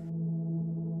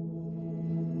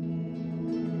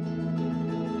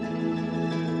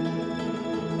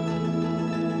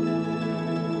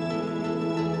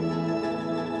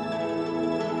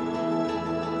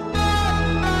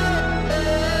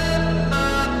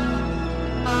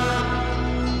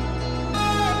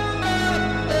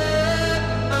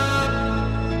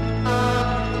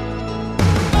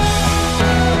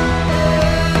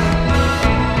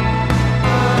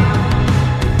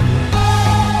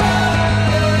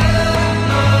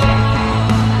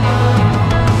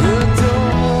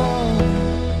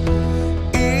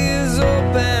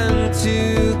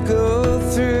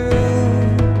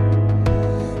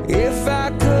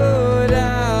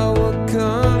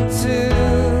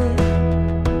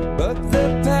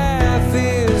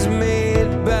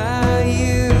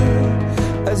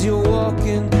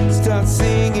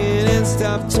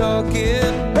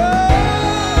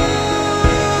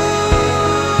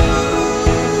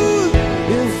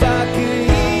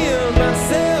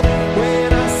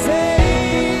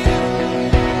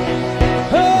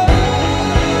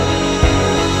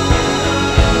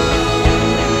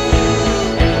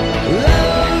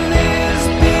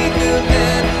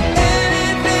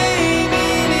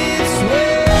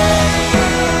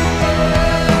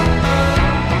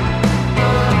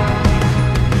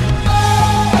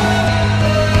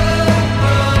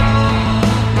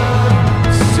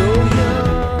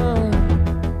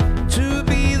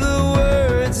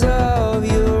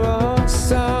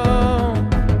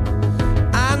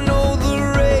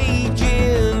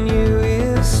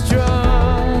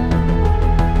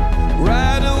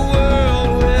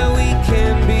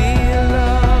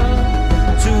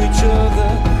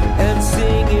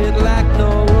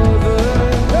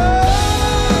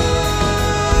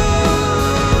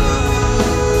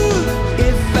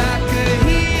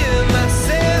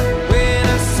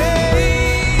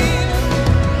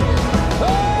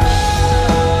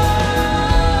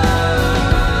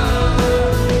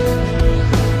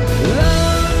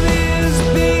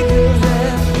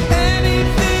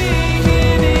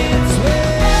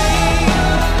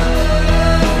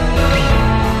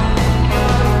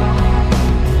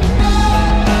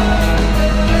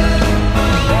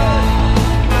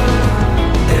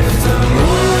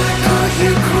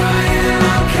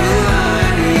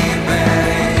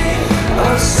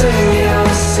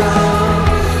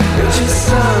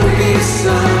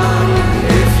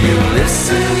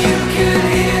 Listen, you can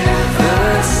hear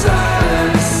the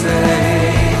silence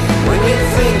say, when you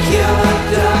think you're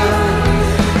done,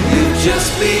 you've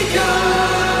just begun.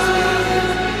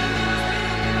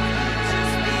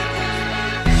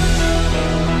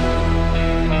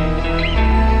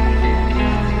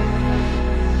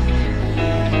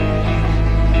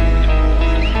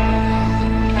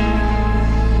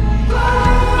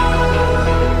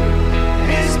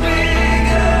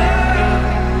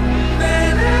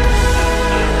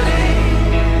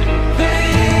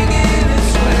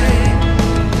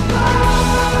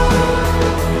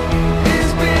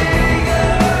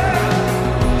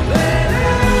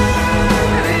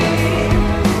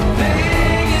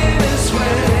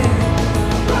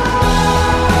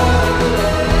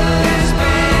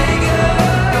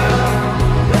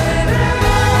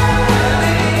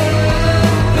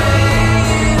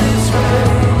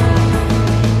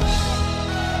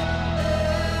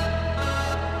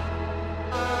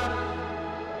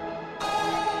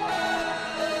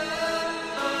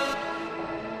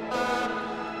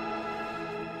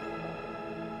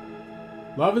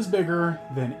 Love is bigger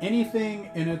than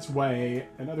anything in its way.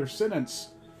 Another sentence,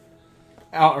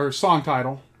 or song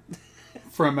title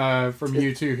from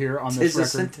U2 here on this record. It's a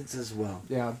sentence as well.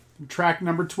 Yeah, track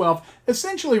number 12.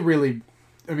 Essentially, really,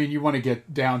 I mean, you want to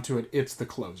get down to it. It's the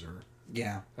closer.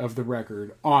 Yeah. Of the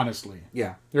record, honestly.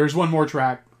 Yeah. There's one more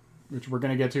track, which we're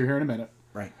going to get to here in a minute.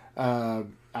 Right.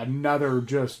 Another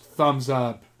just thumbs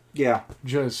up. Yeah.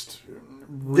 Just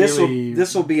really.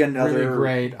 This will be another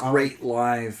really great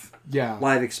live. Yeah,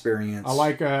 live experience. I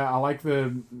like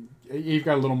the. You've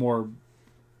got a little more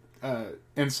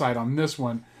insight on this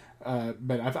one,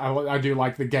 but I do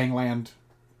like the Gangland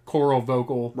choral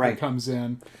vocal that comes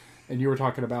in, and you were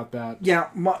talking about that. Yeah,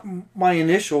 my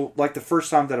initial, like the first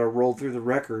time that I rolled through the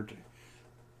record,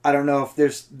 I don't know if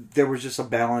there was just a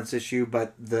balance issue,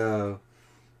 but the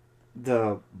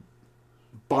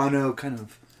Bono kind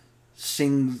of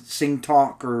sing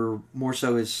talk, or more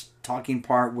so his talking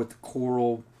part with the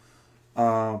choral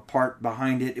part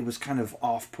behind it, it was kind of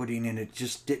off-putting, and it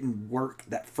just didn't work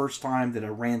that first time that I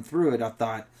ran through it. I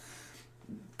thought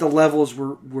the levels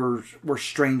were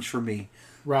strange for me.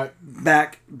 Right.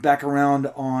 Back around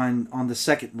on the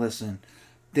second listen,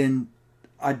 then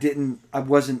I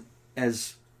wasn't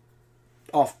as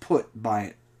off-put by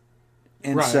it.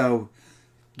 And so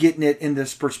getting it in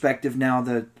this perspective now,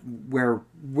 that where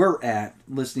we're at,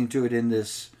 listening to it in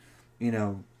this,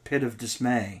 pit of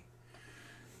dismay,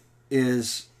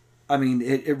 is, I mean,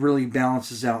 it really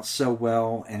balances out so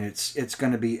well, and it's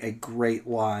going to be a great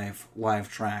live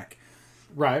track.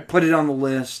 Right. Put it on the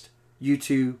list. You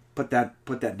two, put that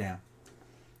down.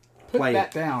 Play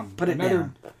that down. Put it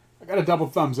down. I got a double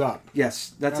thumbs up.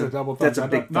 Yes, that's a double thumbs up.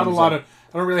 Big not thumbs a lot up. of.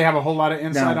 I don't really have a whole lot of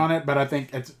insight on it, but I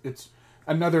think it's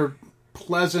another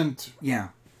pleasant. Yeah.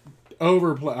 I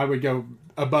would go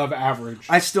above average.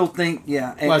 I still think,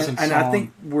 pleasant and song. I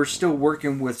think we're still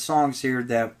working with songs here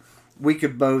that we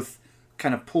could both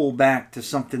kind of pull back to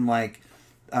something like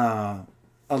a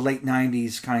late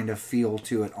 90s kind of feel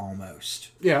to it almost.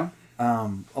 Yeah.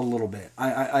 A little bit.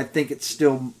 I think it's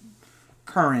still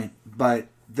current, but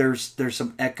there's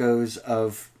some echoes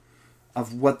of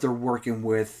what they're working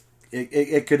with.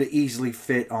 It could easily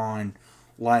fit on,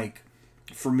 like,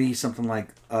 for me, something like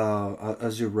a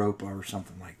Zooropa or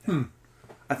something like that.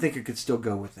 I think it could still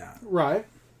go with that. Right.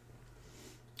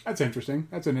 That's interesting.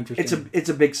 That's an interesting. It's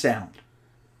a big sound.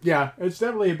 Yeah, it's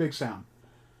definitely a big sound.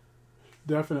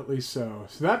 Definitely so.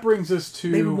 So that brings us to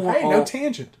no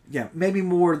tangent. Yeah, maybe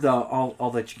more the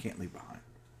all that you can't leave behind.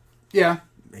 Yeah,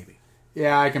 maybe.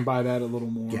 Yeah, I can buy that a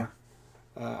little more. Yeah,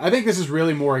 I think this is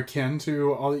really more akin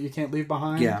to All That You Can't Leave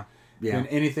Behind. Yeah. Than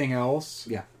anything else.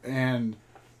 Yeah, and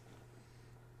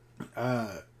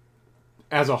as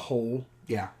a whole.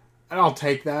 Yeah, and I'll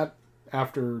take that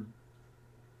after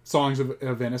Songs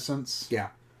of Innocence. Yeah.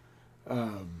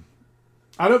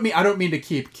 I don't mean to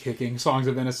keep kicking Songs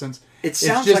of Innocence. It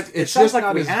sounds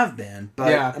like we have been,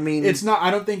 but yeah, I mean, it's not. I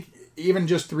don't think even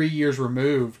just 3 years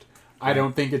removed, I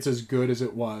don't think it's as good as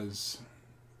it was.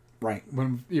 Right.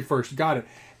 When you first got it,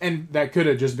 and that could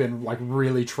have just been like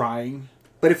really trying.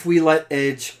 But if we let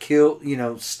Edge kill,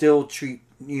 still treat,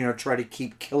 try to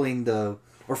keep killing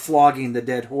or flogging the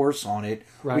dead horse on it,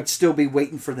 we'd still be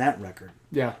waiting for that record.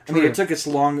 Yeah, true. I mean, it took us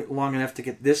long enough to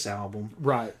get this album,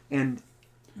 right? And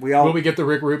will we get the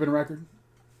Rick Rubin record?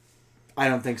 I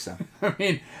don't think so. I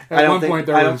mean, I don't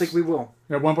think we will.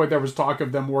 At one point, there was talk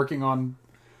of them working on,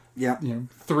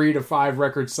 3 to 5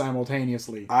 records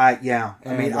simultaneously. I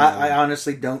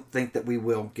honestly don't think that we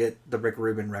will get the Rick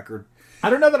Rubin record. I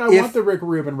don't know that I want the Rick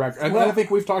Rubin record. I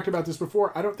think we've talked about this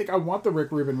before. I don't think I want the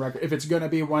Rick Rubin record. If it's going to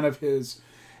be one of his,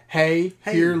 hey,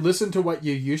 here, listen to what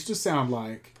you used to sound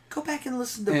like. Go back and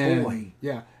listen to Boy.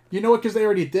 Yeah. You know what? Because they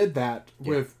already did that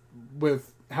with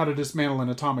How to Dismantle an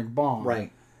Atomic Bomb.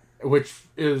 Right. Which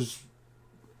is...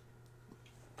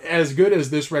 as good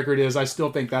as this record is, I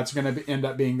still think that's going to end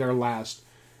up being their last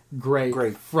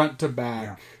great.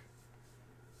 front-to-back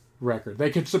record. They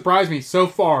could surprise me. So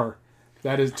far,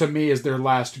 that is, to me, is their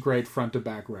last great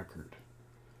front-to-back record.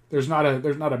 There's not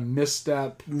a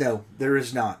misstep. No, there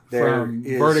is not. From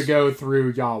Vertigo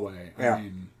through Yahweh. Yeah. I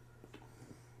mean,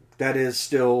 that is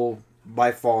still,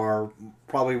 by far,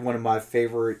 probably one of my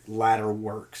favorite latter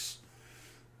works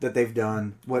that they've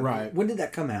done. When did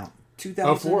that come out?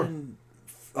 2004.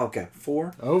 Okay,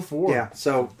 4? 04. Yeah,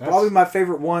 so probably my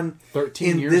favorite one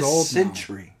 13 in years this old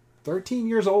century. Now. 13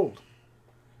 years old.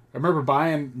 I remember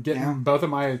getting both of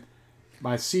my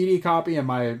CD copy and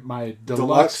my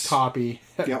deluxe copy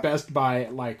at Best Buy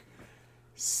at like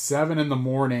 7 in the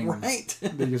morning. Right.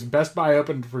 Because Best Buy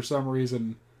opened for some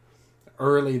reason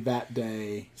early that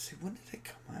day. See, when did it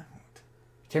come out?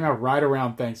 It came out right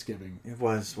around Thanksgiving. It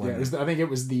was. I think it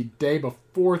was the day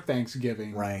before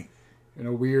Thanksgiving. Right. In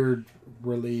a weird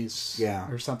release.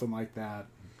 Yeah. Or something like that.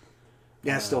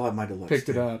 Yeah, I still have my deluxe. Picked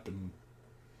it up and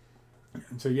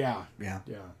so yeah. Yeah.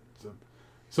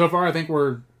 So far I think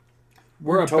we're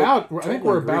about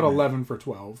 11 for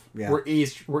 12. Yeah. We're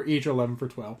each 11 for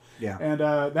 12. Yeah. And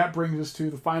that brings us to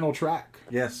the final track.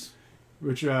 Yes.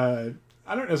 Which I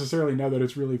don't necessarily know that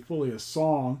it's really fully a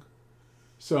song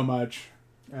so much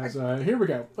as here we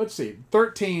go. Let's see.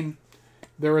 13,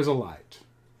 There Is a Light.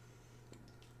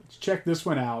 Let's check this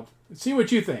one out. See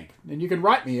what you think. And you can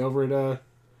write me over at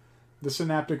the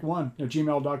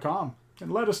synaptic1@gmail.com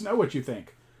and let us know what you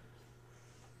think.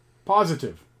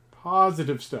 Positive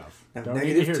stuff. No, don't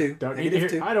negative need to hear, too. Don't Negative need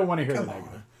to hear. too. I don't want to hear the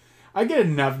negative. I get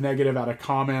enough negative out of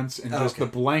comments and just the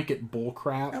blanket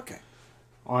bullcrap. Okay.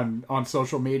 On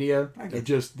social media,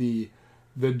 just the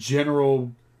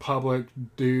general public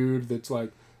dude that's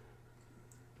like,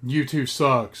 U2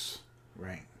 sucks,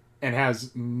 right, and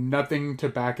has nothing to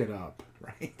back it up.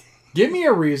 Right. Give me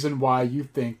a reason why you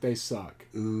think they suck.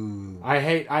 Ooh. I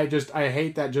hate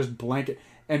that just blanket,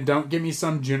 and don't give me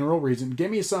some general reason.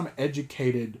 Give me some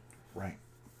educated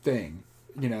thing.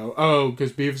 You know,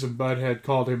 because Beavis and Butthead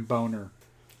called him Boner.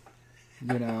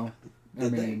 You know,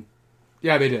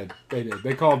 yeah, they did.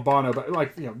 They called Bono, but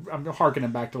I'm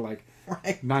harkening back to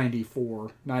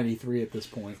 94, 93 at this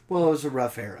point. Well, it was a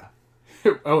rough era.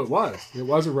 It was. It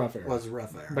was a rough era. It was a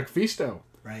rough era. McPhisto.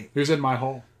 Right. Who's in my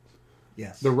hall.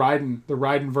 Yes. The riding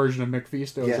version of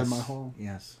McPhisto is in my hall.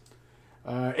 Yes.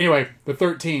 Anyway, the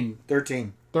 13.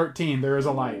 13. There Is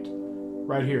a Light.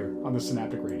 Right here on the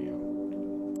Synaptic Radio.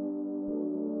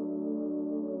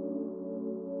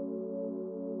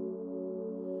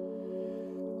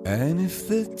 And if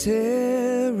the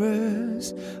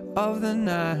terrors of the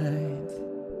night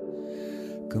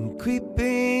come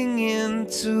creeping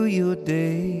into your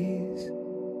days,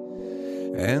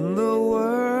 and the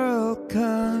world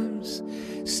comes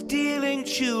stealing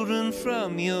children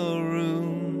from your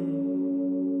room,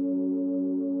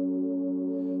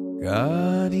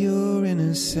 guard your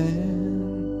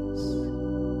innocence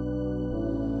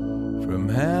from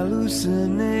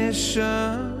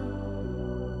hallucination.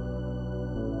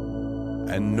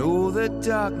 I know that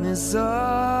darkness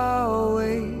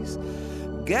always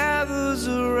gathers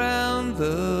around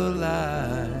the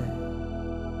light.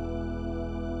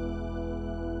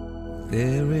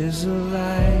 There is a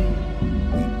light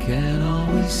we can't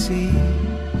always see.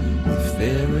 If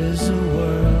there is a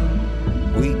world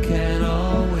we can't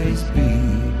always be.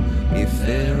 If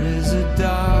there is a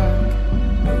dark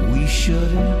that we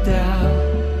shouldn't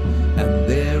doubt, and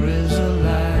there is a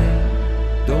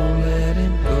light, don't let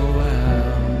it go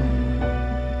out.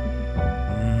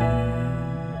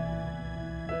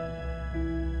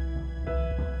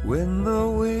 When the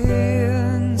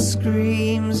wind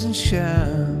screams and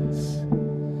shouts,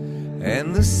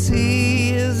 and the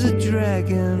sea is a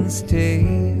dragon's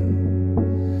tail,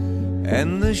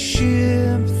 and the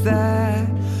ship that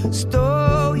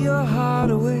stole your heart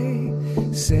away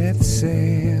sets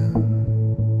sail,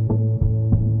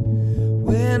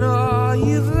 when all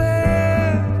you've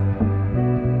left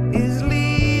is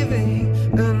leaving,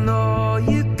 and all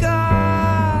you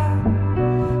got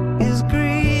is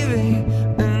grieving,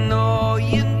 and all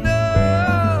you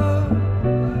know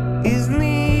is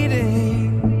needing.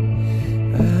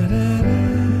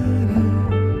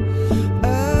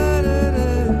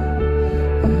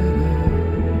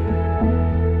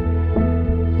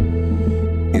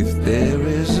 If there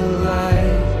is a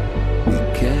light we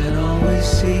can't always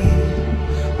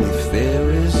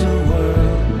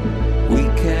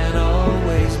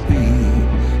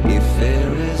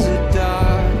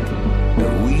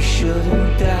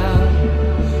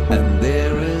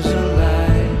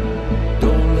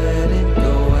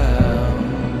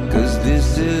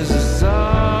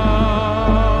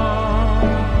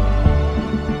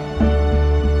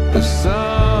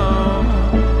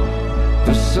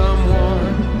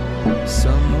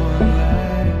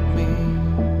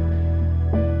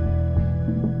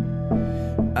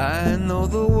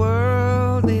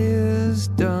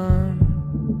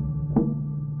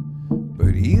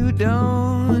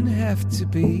don't have to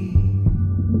be.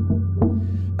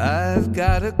 I've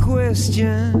got a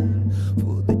question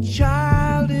for the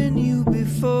child in you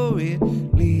before it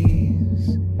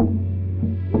leaves.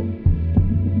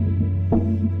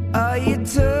 Are you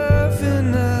tough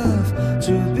enough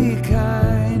to be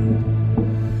kind?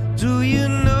 Do you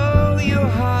know your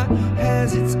heart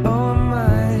has its own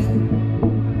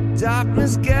mind?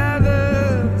 Darkness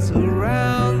gathers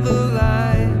around the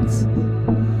lights.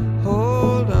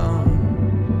 Hold on,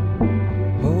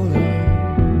 hold on.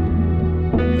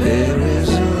 There is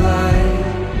a light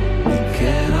we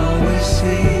can't always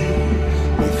see.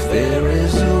 If there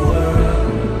is a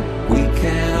world we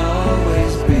can't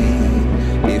always be.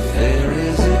 If there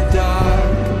is a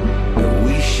dark that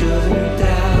we shouldn't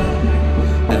doubt,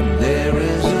 and there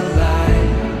is a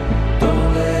light,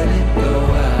 don't let it go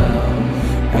out.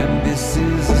 And this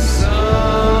is a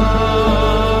song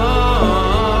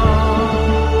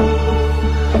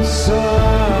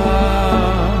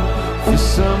for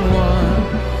someone.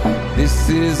 This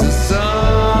is a song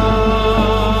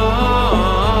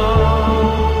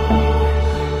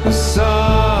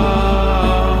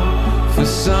for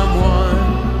someone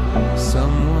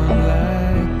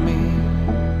like me,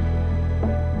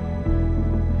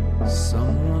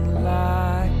 someone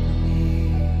like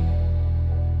me,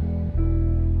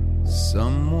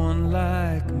 someone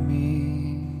like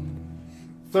me.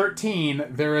 13,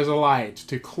 There Is a Light,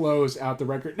 to close out the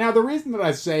record. Now, the reason that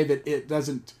I say that it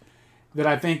doesn't, that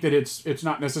I think that it's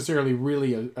not necessarily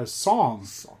really a song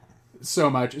so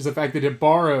much, is the fact that it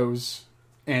borrows,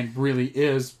 and really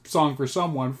is, Song for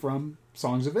Someone from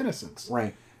Songs of Innocence.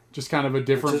 Right. Just kind of a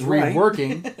different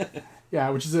reworking. Right. Yeah,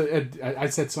 which is I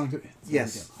said Songs of Innocence.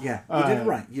 Yes, yeah. You did it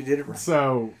right. You did it right.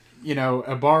 So,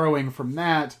 a borrowing from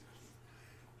that,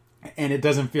 and it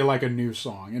doesn't feel like a new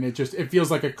song, and it feels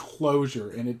like a closure,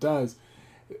 and it does.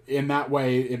 In that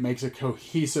way, it makes a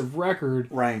cohesive record.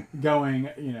 Right. Going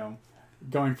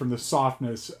from the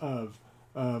softness of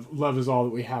Love Is All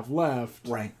That We Have Left.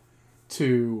 Right.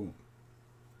 To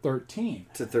 13.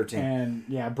 To 13. And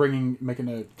making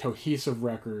a cohesive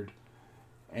record.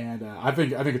 And I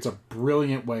think it's a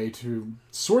brilliant way to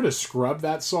sort of scrub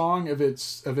that song of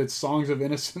its Songs of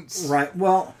Innocence. Right.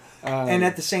 Well, and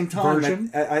at the same time,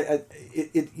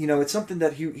 it's something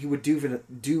that he would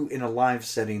do in a live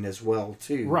setting as well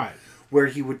too. Right. Where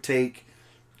he would take,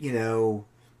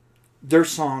 their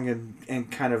song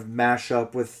and kind of mash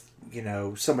up with,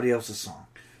 somebody else's song.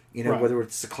 Right. Whether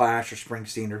it's The Clash or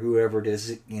Springsteen or whoever it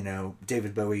is,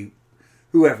 David Bowie,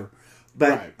 whoever.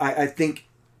 But right. I think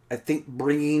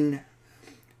bringing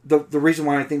the reason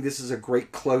why I think this is a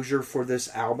great closure for this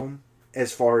album,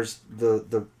 as far as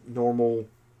the normal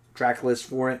track list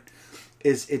for it,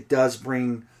 is it does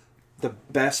bring the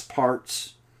best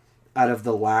parts out of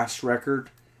the last record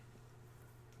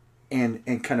and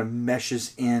kind of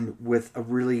meshes in with a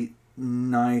really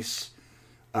nice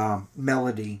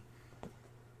melody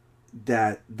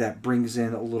that brings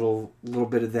in a little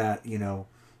bit of that,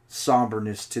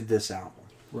 somberness to this album.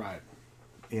 Right.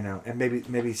 And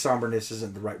maybe somberness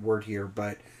isn't the right word here,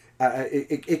 but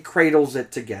it cradles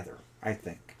it together, I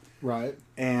think. Right.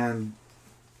 And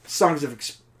Songs of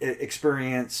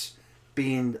Experience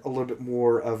being a little bit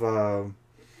more of a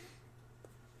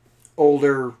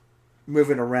older,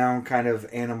 moving around kind of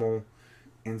animal,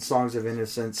 and Songs of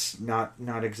Innocence not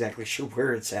exactly sure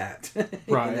where it's at.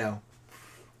 Right.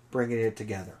 Bringing it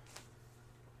together.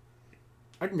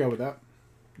 I can go with that.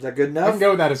 Is that good enough? I can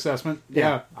go with that assessment.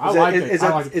 Yeah. I like it.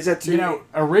 Is that too...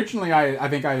 originally I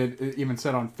think I had even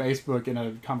said on Facebook in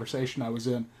a conversation I was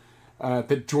in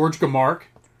that George Gamark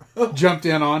jumped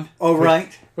in on. Oh,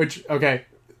 right. Which okay,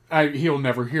 he'll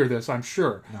never hear this, I'm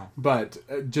sure. No. But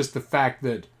just the fact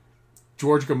that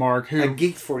George Gamark, who... I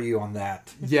geeked for you on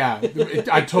that. Yeah.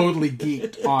 I totally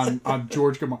geeked on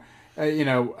George Gamark.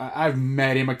 I've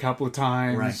met him a couple of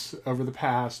times over the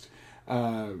past.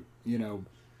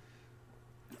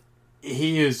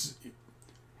 He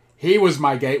was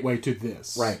my gateway to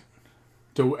this. Right.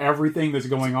 To everything that's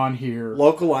going on here.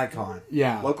 Local icon.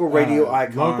 Yeah. Local radio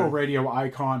icon. Local radio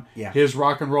icon. Yeah. His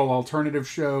rock and roll alternative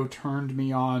show turned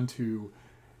me on to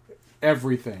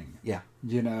everything. Yeah.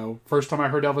 First time I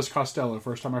heard Elvis Costello.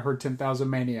 First time I heard 10,000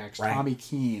 Maniacs. Right. Tommy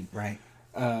Keene. Right.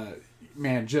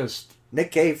 Man, just...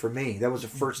 Nick Cave for me. That was the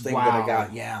first thing that I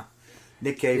got. Yeah.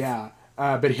 Nick Cave. Yeah.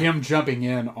 But him jumping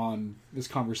in on this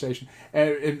conversation,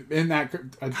 and in that,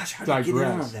 gosh, how did you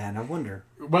get in on that? I wonder.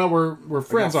 Well, we're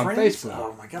friends on Facebook.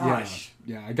 Oh my gosh!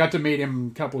 Yeah, I got to meet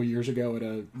him a couple of years ago at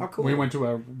a. How cool. We went to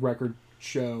a record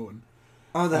show and.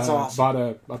 Oh, that's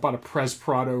awesome! I bought a Pres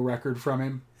Prado record from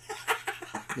him.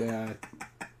 Yeah.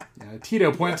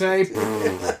 Tito Puente,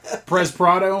 Perez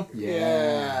Prado.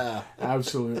 Yeah,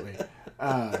 absolutely.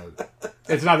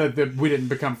 It's not that we didn't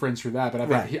become friends through that, but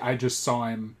I think I just saw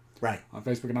him on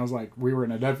Facebook, and I was like, we were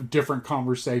in a different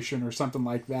conversation or something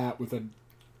like that with a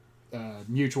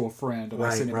mutual friend, and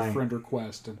I sent him a friend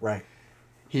request, and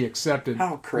he accepted.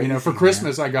 How crazy! You know, for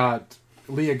Christmas,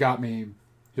 Leah got me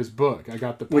his book. I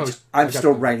got the post. Which I'm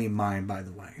still writing mine, by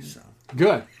the way. So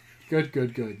good.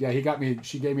 Yeah,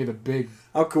 she gave me the big.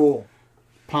 Oh, cool.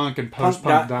 Punk and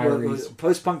post-punk diaries.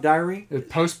 Post-punk diary?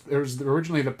 It was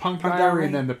originally the punk diary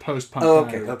and then the post-punk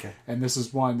diary. Okay. And this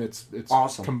is one it's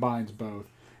awesome. Combines both.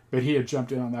 But he had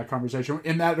jumped in on that conversation.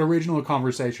 In that original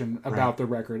conversation about the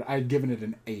record, I had given it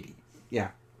an 80. Yeah.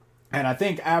 And I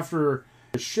think after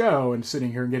the show and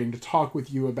sitting here and getting to talk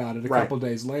with you about it a couple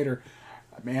days later,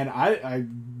 man, I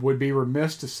would be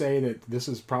remiss to say that this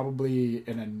is probably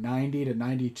in a 90 to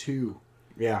 92.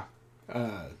 Yeah.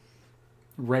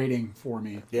 Rating for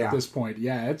me at this point.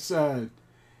 Yeah, it's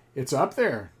up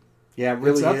there. Yeah, it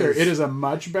really it's up is. there. It is a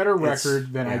much better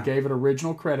record than I gave it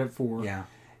original credit for. Yeah.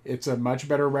 It's a much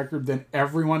better record than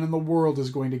everyone in the world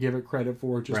is going to give it credit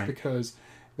for, just because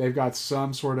they've got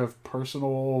some sort of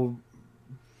personal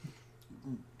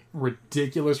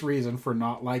ridiculous reason for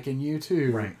not liking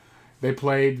U2. Right. They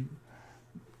played,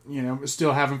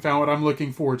 Still Haven't Found What I'm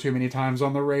Looking For too many times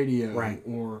on the radio. Right.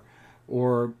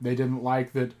 Or they didn't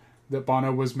like that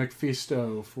Bono was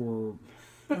Mephisto for...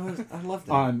 I love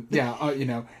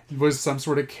that. Was some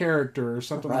sort of character or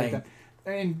something like that. I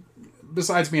mean,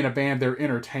 besides being a band, they're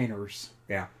entertainers.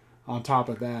 Yeah. On top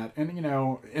of that. And,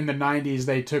 in the 90s,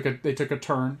 they took a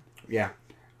turn. Yeah.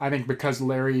 I think because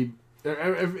Larry,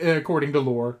 according to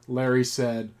lore, Larry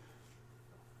said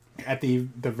at the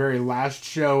very last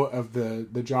show of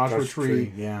the Joshua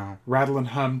Tree Rattle and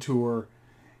Hum tour,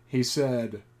 he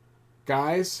said,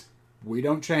 "Guys, we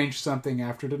don't change something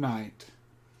after tonight,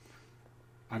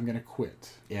 I'm going to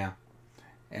quit." Yeah.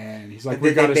 And he's like,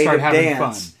 we got to start having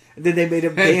fun. And then they made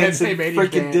him dance in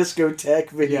freaking discotheque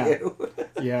video.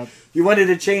 Yeah. You wanted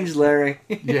to change, Larry.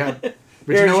 Yeah.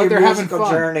 But you know what? They're having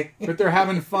fun. Journey. But they're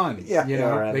having fun.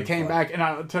 Yeah. They came back, and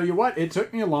I'll tell you what, it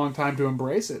took me a long time to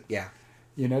embrace it. Yeah.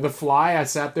 The Fly, I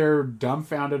sat there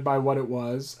dumbfounded by what it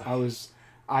was.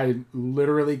 I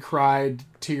literally cried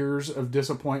tears of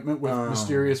disappointment with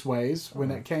Mysterious Ways when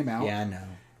that came out. Yeah, I know.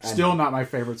 Still not my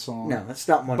favorite song. No, it's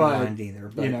not one of mine either.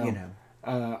 But,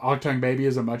 Octung Baby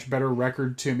is a much better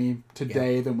record to me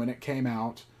today than when it came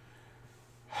out.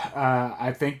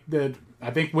 I think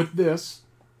with this,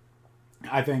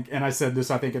 and I said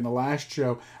this, I think in the last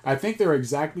show, I think they're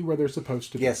exactly where they're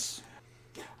supposed to be. Yes.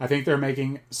 I think they're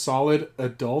making solid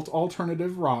adult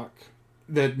alternative rock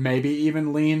that maybe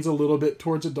even leans a little bit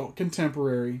towards adult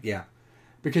contemporary. Yeah.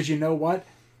 Because you know what?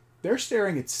 They're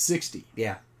staring at 60.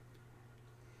 Yeah.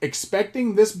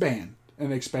 Expecting this band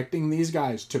and expecting these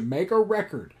guys to make a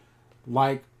record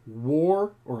like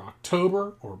War or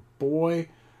October or Boy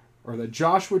or the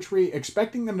Joshua Tree,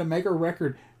 expecting them to make a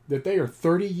record that they are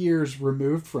 30 years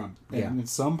removed from. And at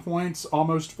some points,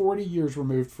 almost 40 years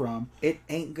removed from. It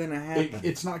ain't going to happen.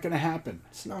 It's not going to happen.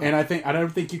 It's not. And I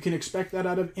don't think you can expect that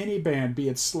out of any band, be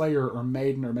it Slayer or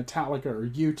Maiden or Metallica or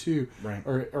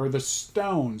U2 or the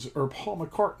Stones or Paul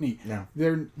McCartney. No.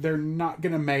 They're not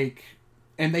going to make,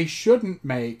 and they shouldn't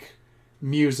make,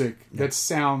 music that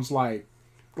sounds like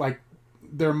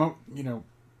they're,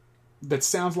 that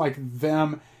sounds like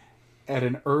them at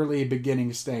an early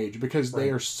beginning stage, because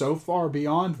they are so far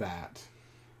beyond that,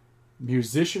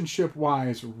 musicianship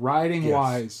wise, writing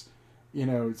wise,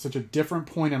 it's such a different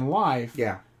point in life.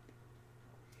 Yeah.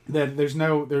 That there's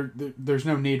no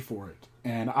need for it,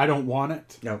 and I don't want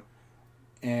it. No.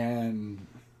 And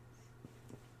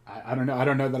I don't know. I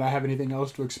don't know that I have anything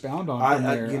else to expound on.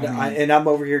 And I'm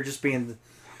over here just being.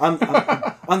 I'm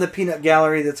on the peanut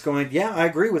gallery that's going. Yeah, I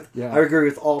agree with. Yeah. I agree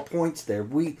with all points there.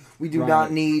 We do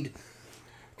not need.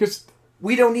 Because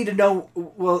we don't need to know.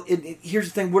 Well, here's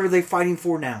the thing: what are they fighting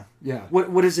for now? Yeah.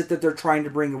 What is it that they're trying to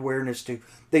bring awareness to?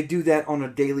 They do that on a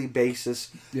daily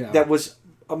basis. Yeah. That was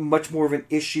a much more of an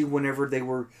issue whenever they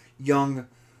were young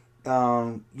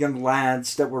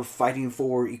lads that were fighting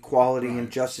for equality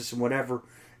and justice and whatever.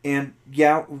 And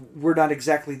we're not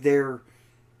exactly there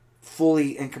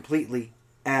fully and completely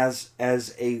as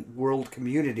a world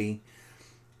community,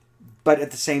 but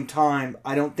at the same time,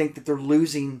 I don't think that they're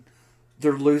losing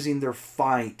their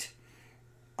fight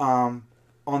on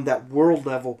that world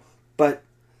level, but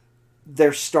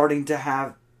they're starting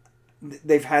to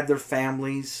they've had their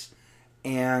families,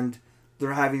 and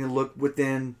they're having to look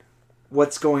within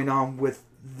what's going on with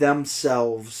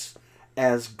themselves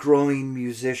as growing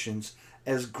musicians,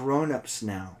 as grown-ups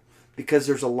now, because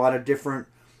there's a lot of different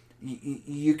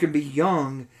you can be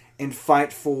young and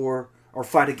fight for or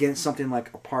fight against something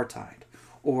like apartheid,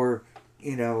 or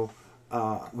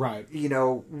right.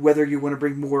 Whether you want to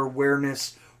bring more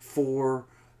awareness for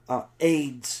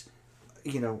AIDS,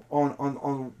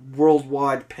 on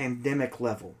worldwide pandemic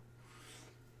level.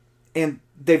 And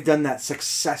they've done that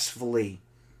successfully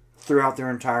throughout their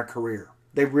entire career.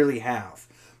 They really have.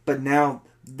 But now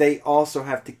they also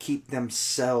have to keep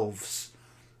themselves,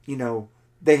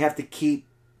 they have to keep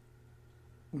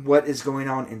what is going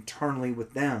on internally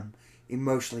with them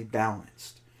emotionally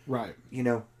balanced. Right.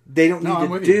 They don't need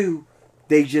to do,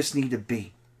 they just need to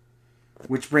be.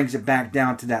 Which brings it back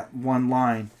down to that one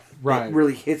line that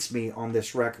really hits me on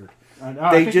this record.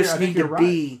 They just need to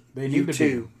be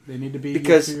U2. They need to be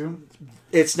because U2.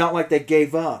 It's not like they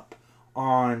gave up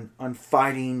on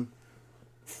fighting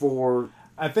for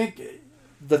I think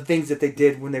the things that they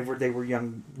did when they were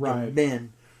young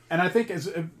men. And I think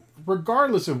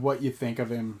regardless of what you think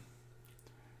of him,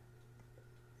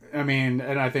 I mean,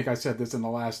 and I think I said this in the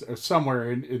last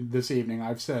somewhere in this evening,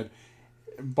 I've said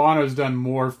Bono's done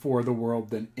more for the world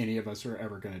than any of us are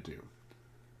ever going to do.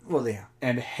 Well, yeah.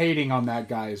 And hating on that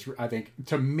guy is, I think,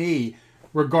 to me,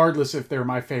 regardless if they're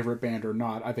my favorite band or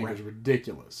not, I think is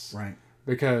ridiculous. Right.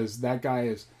 Because that guy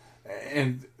is,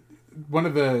 and one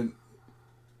of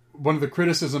the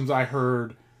criticisms I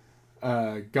heard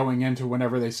going into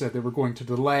whenever they said they were going to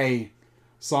delay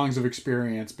Songs of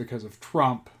Experience because of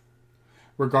Trump,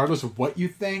 regardless of what you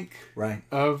think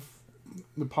of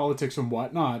the politics and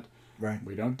whatnot,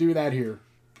 we don't do that here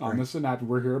on the Synaptic.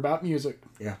 We're here about music.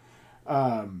 Yeah.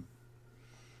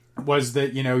 Was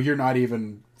that, you're not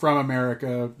even from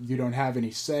America. You don't have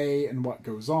any say in what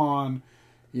goes on.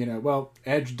 Well,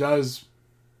 Edge does.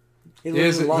 He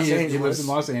lives in Los Angeles. He lives in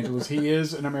Los Angeles. He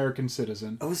is an American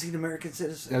citizen. Oh, is he an American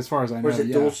citizen? As far as I know, or is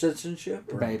it dual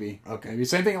citizenship? Or? Maybe. Okay. Maybe.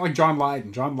 Same thing like John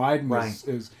Lydon. John Lydon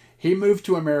is he moved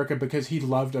to America because he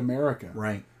loved America.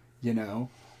 Right. Well,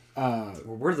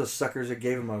 we're the suckers that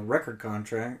gave him a record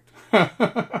contract.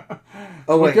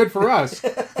 Well, good for us.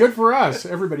 Good for us.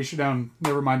 Everybody should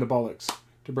never mind the bollocks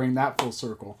to bring that full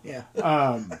circle. Yeah.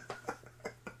 But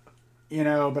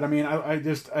I mean,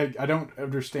 I don't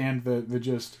understand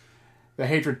the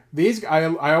hatred. These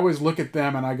I always look at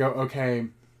them and I go, okay,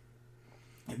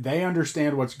 they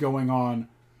understand what's going on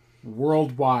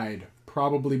worldwide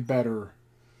probably better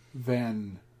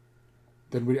than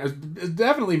we.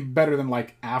 Definitely better than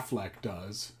like Affleck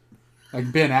does.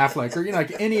 Like Ben Affleck, or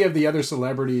like any of the other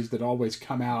celebrities that always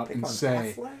come out and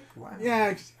say, wow.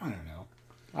 "Yeah, I don't know."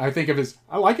 I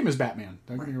like him as Batman.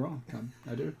 Don't get me wrong,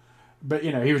 I do. But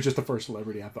he was just the first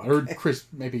celebrity I thought, or Chris,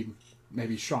 maybe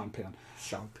Sean Penn,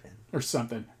 or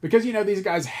something. Because these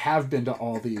guys have been to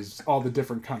all the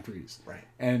different countries, right?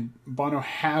 And Bono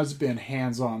has been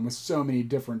hands-on with so many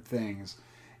different things.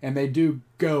 And they do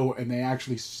go and they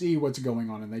actually see what's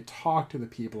going on and they talk to the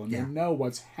people and they know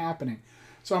what's happening.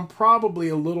 So I'm probably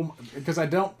a little, because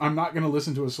I'm not going to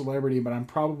listen to a celebrity, but I'm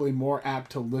probably more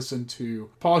apt to listen to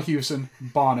Paul Hewson,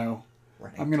 Bono.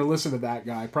 Right. I'm going to listen to that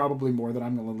guy probably more than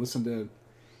I'm going to listen to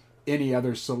any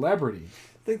other celebrity.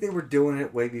 I think they were doing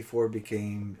it way before it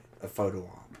became a photo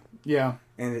op. Yeah.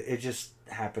 And it just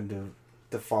happened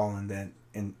to fall in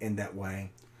that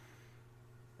way.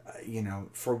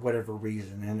 For whatever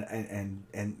reason,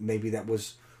 and maybe that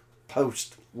was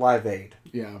post Live Aid.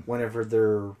 Yeah. Whenever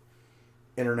their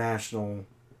international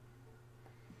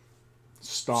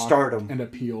stardom and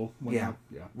appeal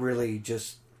really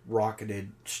just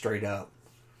rocketed straight up.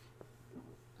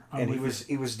 And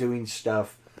he was doing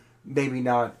stuff, maybe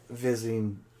not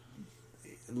visiting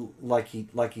like he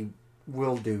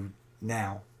will do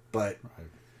now, but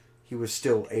he was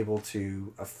still able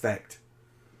to affect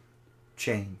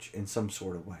change in some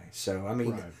sort of way. So I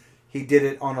mean, he did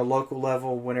it on a local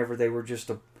level whenever they were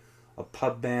just a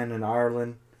pub band in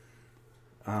Ireland,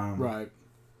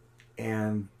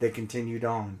 and they continued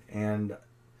on. And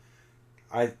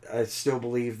I still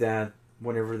believe that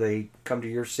whenever they come to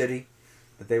your city,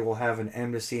 that they will have an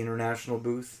Amnesty International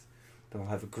booth, they'll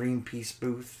have a Greenpeace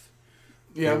booth,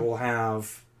 they will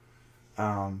have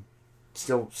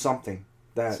still something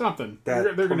that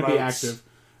they're going to be active.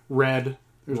 Red.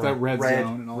 There's that red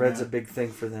zone and all Red's that. a big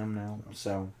thing for them now.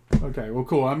 So okay, well,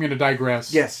 cool. I'm going to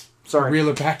digress. Yes, sorry. Reel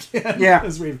it back in. Yeah,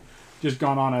 as we've just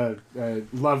gone on a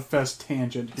love fest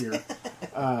tangent here,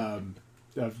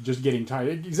 of just getting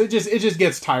tired. It just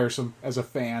gets tiresome as a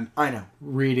fan. I know,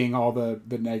 reading all the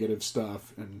negative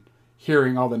stuff and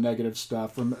hearing all the negative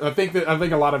stuff. I think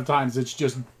a lot of times it's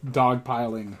just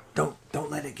dogpiling.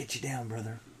 Don't let it get you down,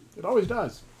 brother. It always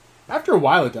does. After a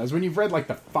while, it does. When you've read like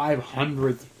the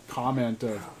 500th comment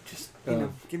of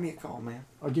give me a call, man.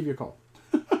 I'll give you a call.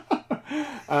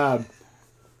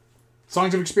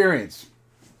 Songs of Experience.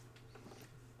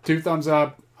 2 thumbs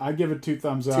up. I give it 2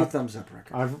 thumbs up. 2 thumbs up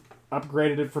record. I've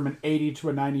upgraded it from an 80 to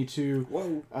a 92.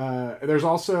 Whoa. There's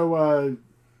also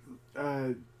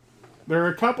there are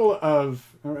a couple of,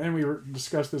 and we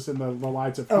discussed this in the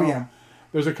Lights of Home. Oh yeah.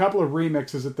 There's a couple of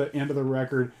remixes at the end of the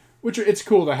record, which it's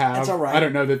cool to have. It's all right. I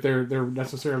don't know that they're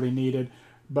necessarily needed,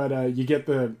 but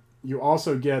you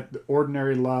also get the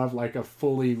Ordinary Love, like a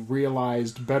fully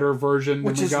realized, better version.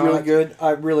 Which is really good.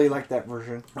 I really like that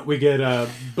version. We get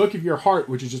Book of Your Heart,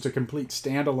 which is just a complete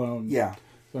standalone. Yeah.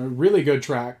 So a really good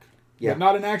track. Yeah. But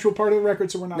not an actual part of the record,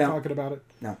 so we're not talking about it.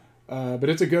 No. But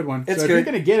it's a good one. It's so good. if you're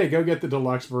going to get it, go get the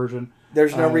deluxe version.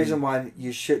 There's no reason why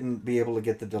you shouldn't be able to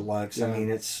get the deluxe. Yeah. I mean,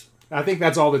 it's... I think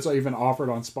that's all that's even offered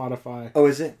on Spotify. Oh,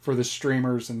 is it? For the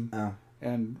streamers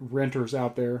and renters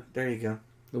out there. There you go.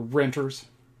 The renters.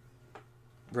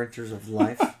 Renters of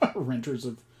life. renters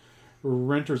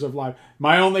of life.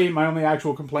 My only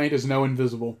actual complaint is no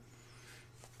Invisible.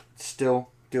 Still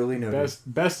duly noted.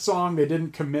 Best song. They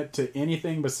didn't commit to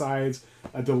anything besides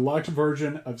a deluxe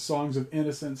version of Songs of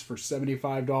Innocence for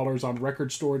 $75 on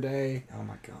Record Store Day. Oh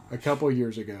my god. A couple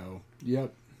years ago.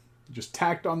 Yep. Just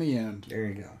tacked on the end. There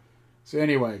you go. So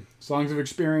anyway, Songs of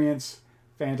Experience,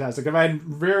 fantastic. I've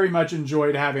very much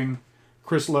enjoyed having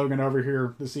Chris Logan over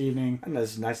here this evening. And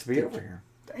it's nice to be over here.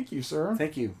 Thank you, sir.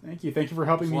 Thank you. Thank you for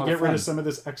helping me get rid of some of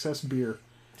this excess beer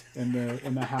in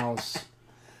the house.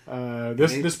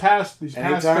 These past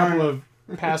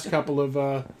couple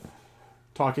of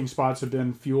talking spots have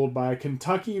been fueled by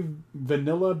Kentucky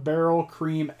Vanilla Barrel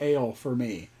Cream Ale for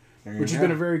me, which has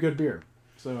been a very good beer.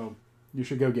 So you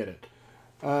should go get it.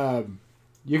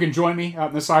 You can join me out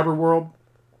in the cyber world,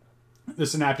 the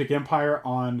Synaptic Empire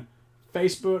on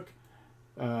Facebook,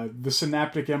 the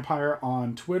Synaptic Empire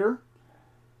on Twitter.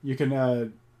 You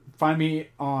can find me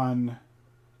on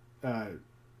the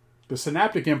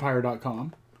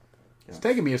synapticempire.com. It's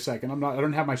taking me a second. I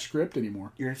don't have my script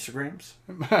anymore. Your Instagrams?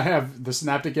 I have the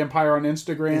Synaptic Empire on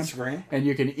Instagram. And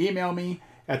you can email me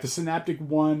at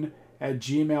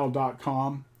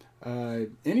thesynaptic1@gmail.com.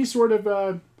 Any sort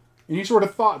of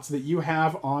thoughts that you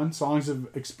have on Songs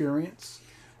of Experience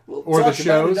or the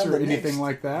shows or anything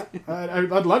like that.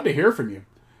 I'd love to hear from you.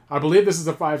 I believe this is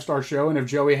a 5-star show, and if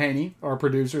Joey Haney, our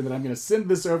producer, that I'm going to send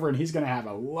this over, and he's going to have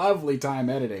a lovely time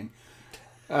editing.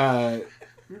 I'm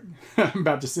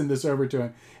about to send this over to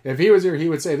him. If he was here, he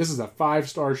would say this is a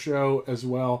 5-star show as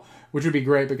well, which would be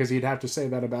great because he'd have to say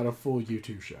that about a full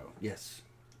U2 show. Yes.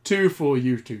 2 full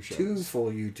U2 shows. 2 full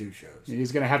U2 shows.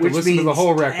 He's going to have to listen to the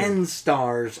whole record. 10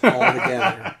 stars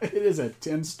altogether. It is a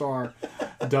 10-star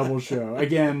double show.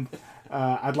 Again,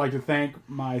 I'd like to thank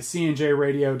my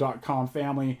cnjradio.com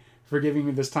family for giving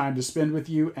me this time to spend with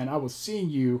you, and I will see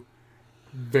you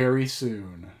very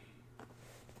soon.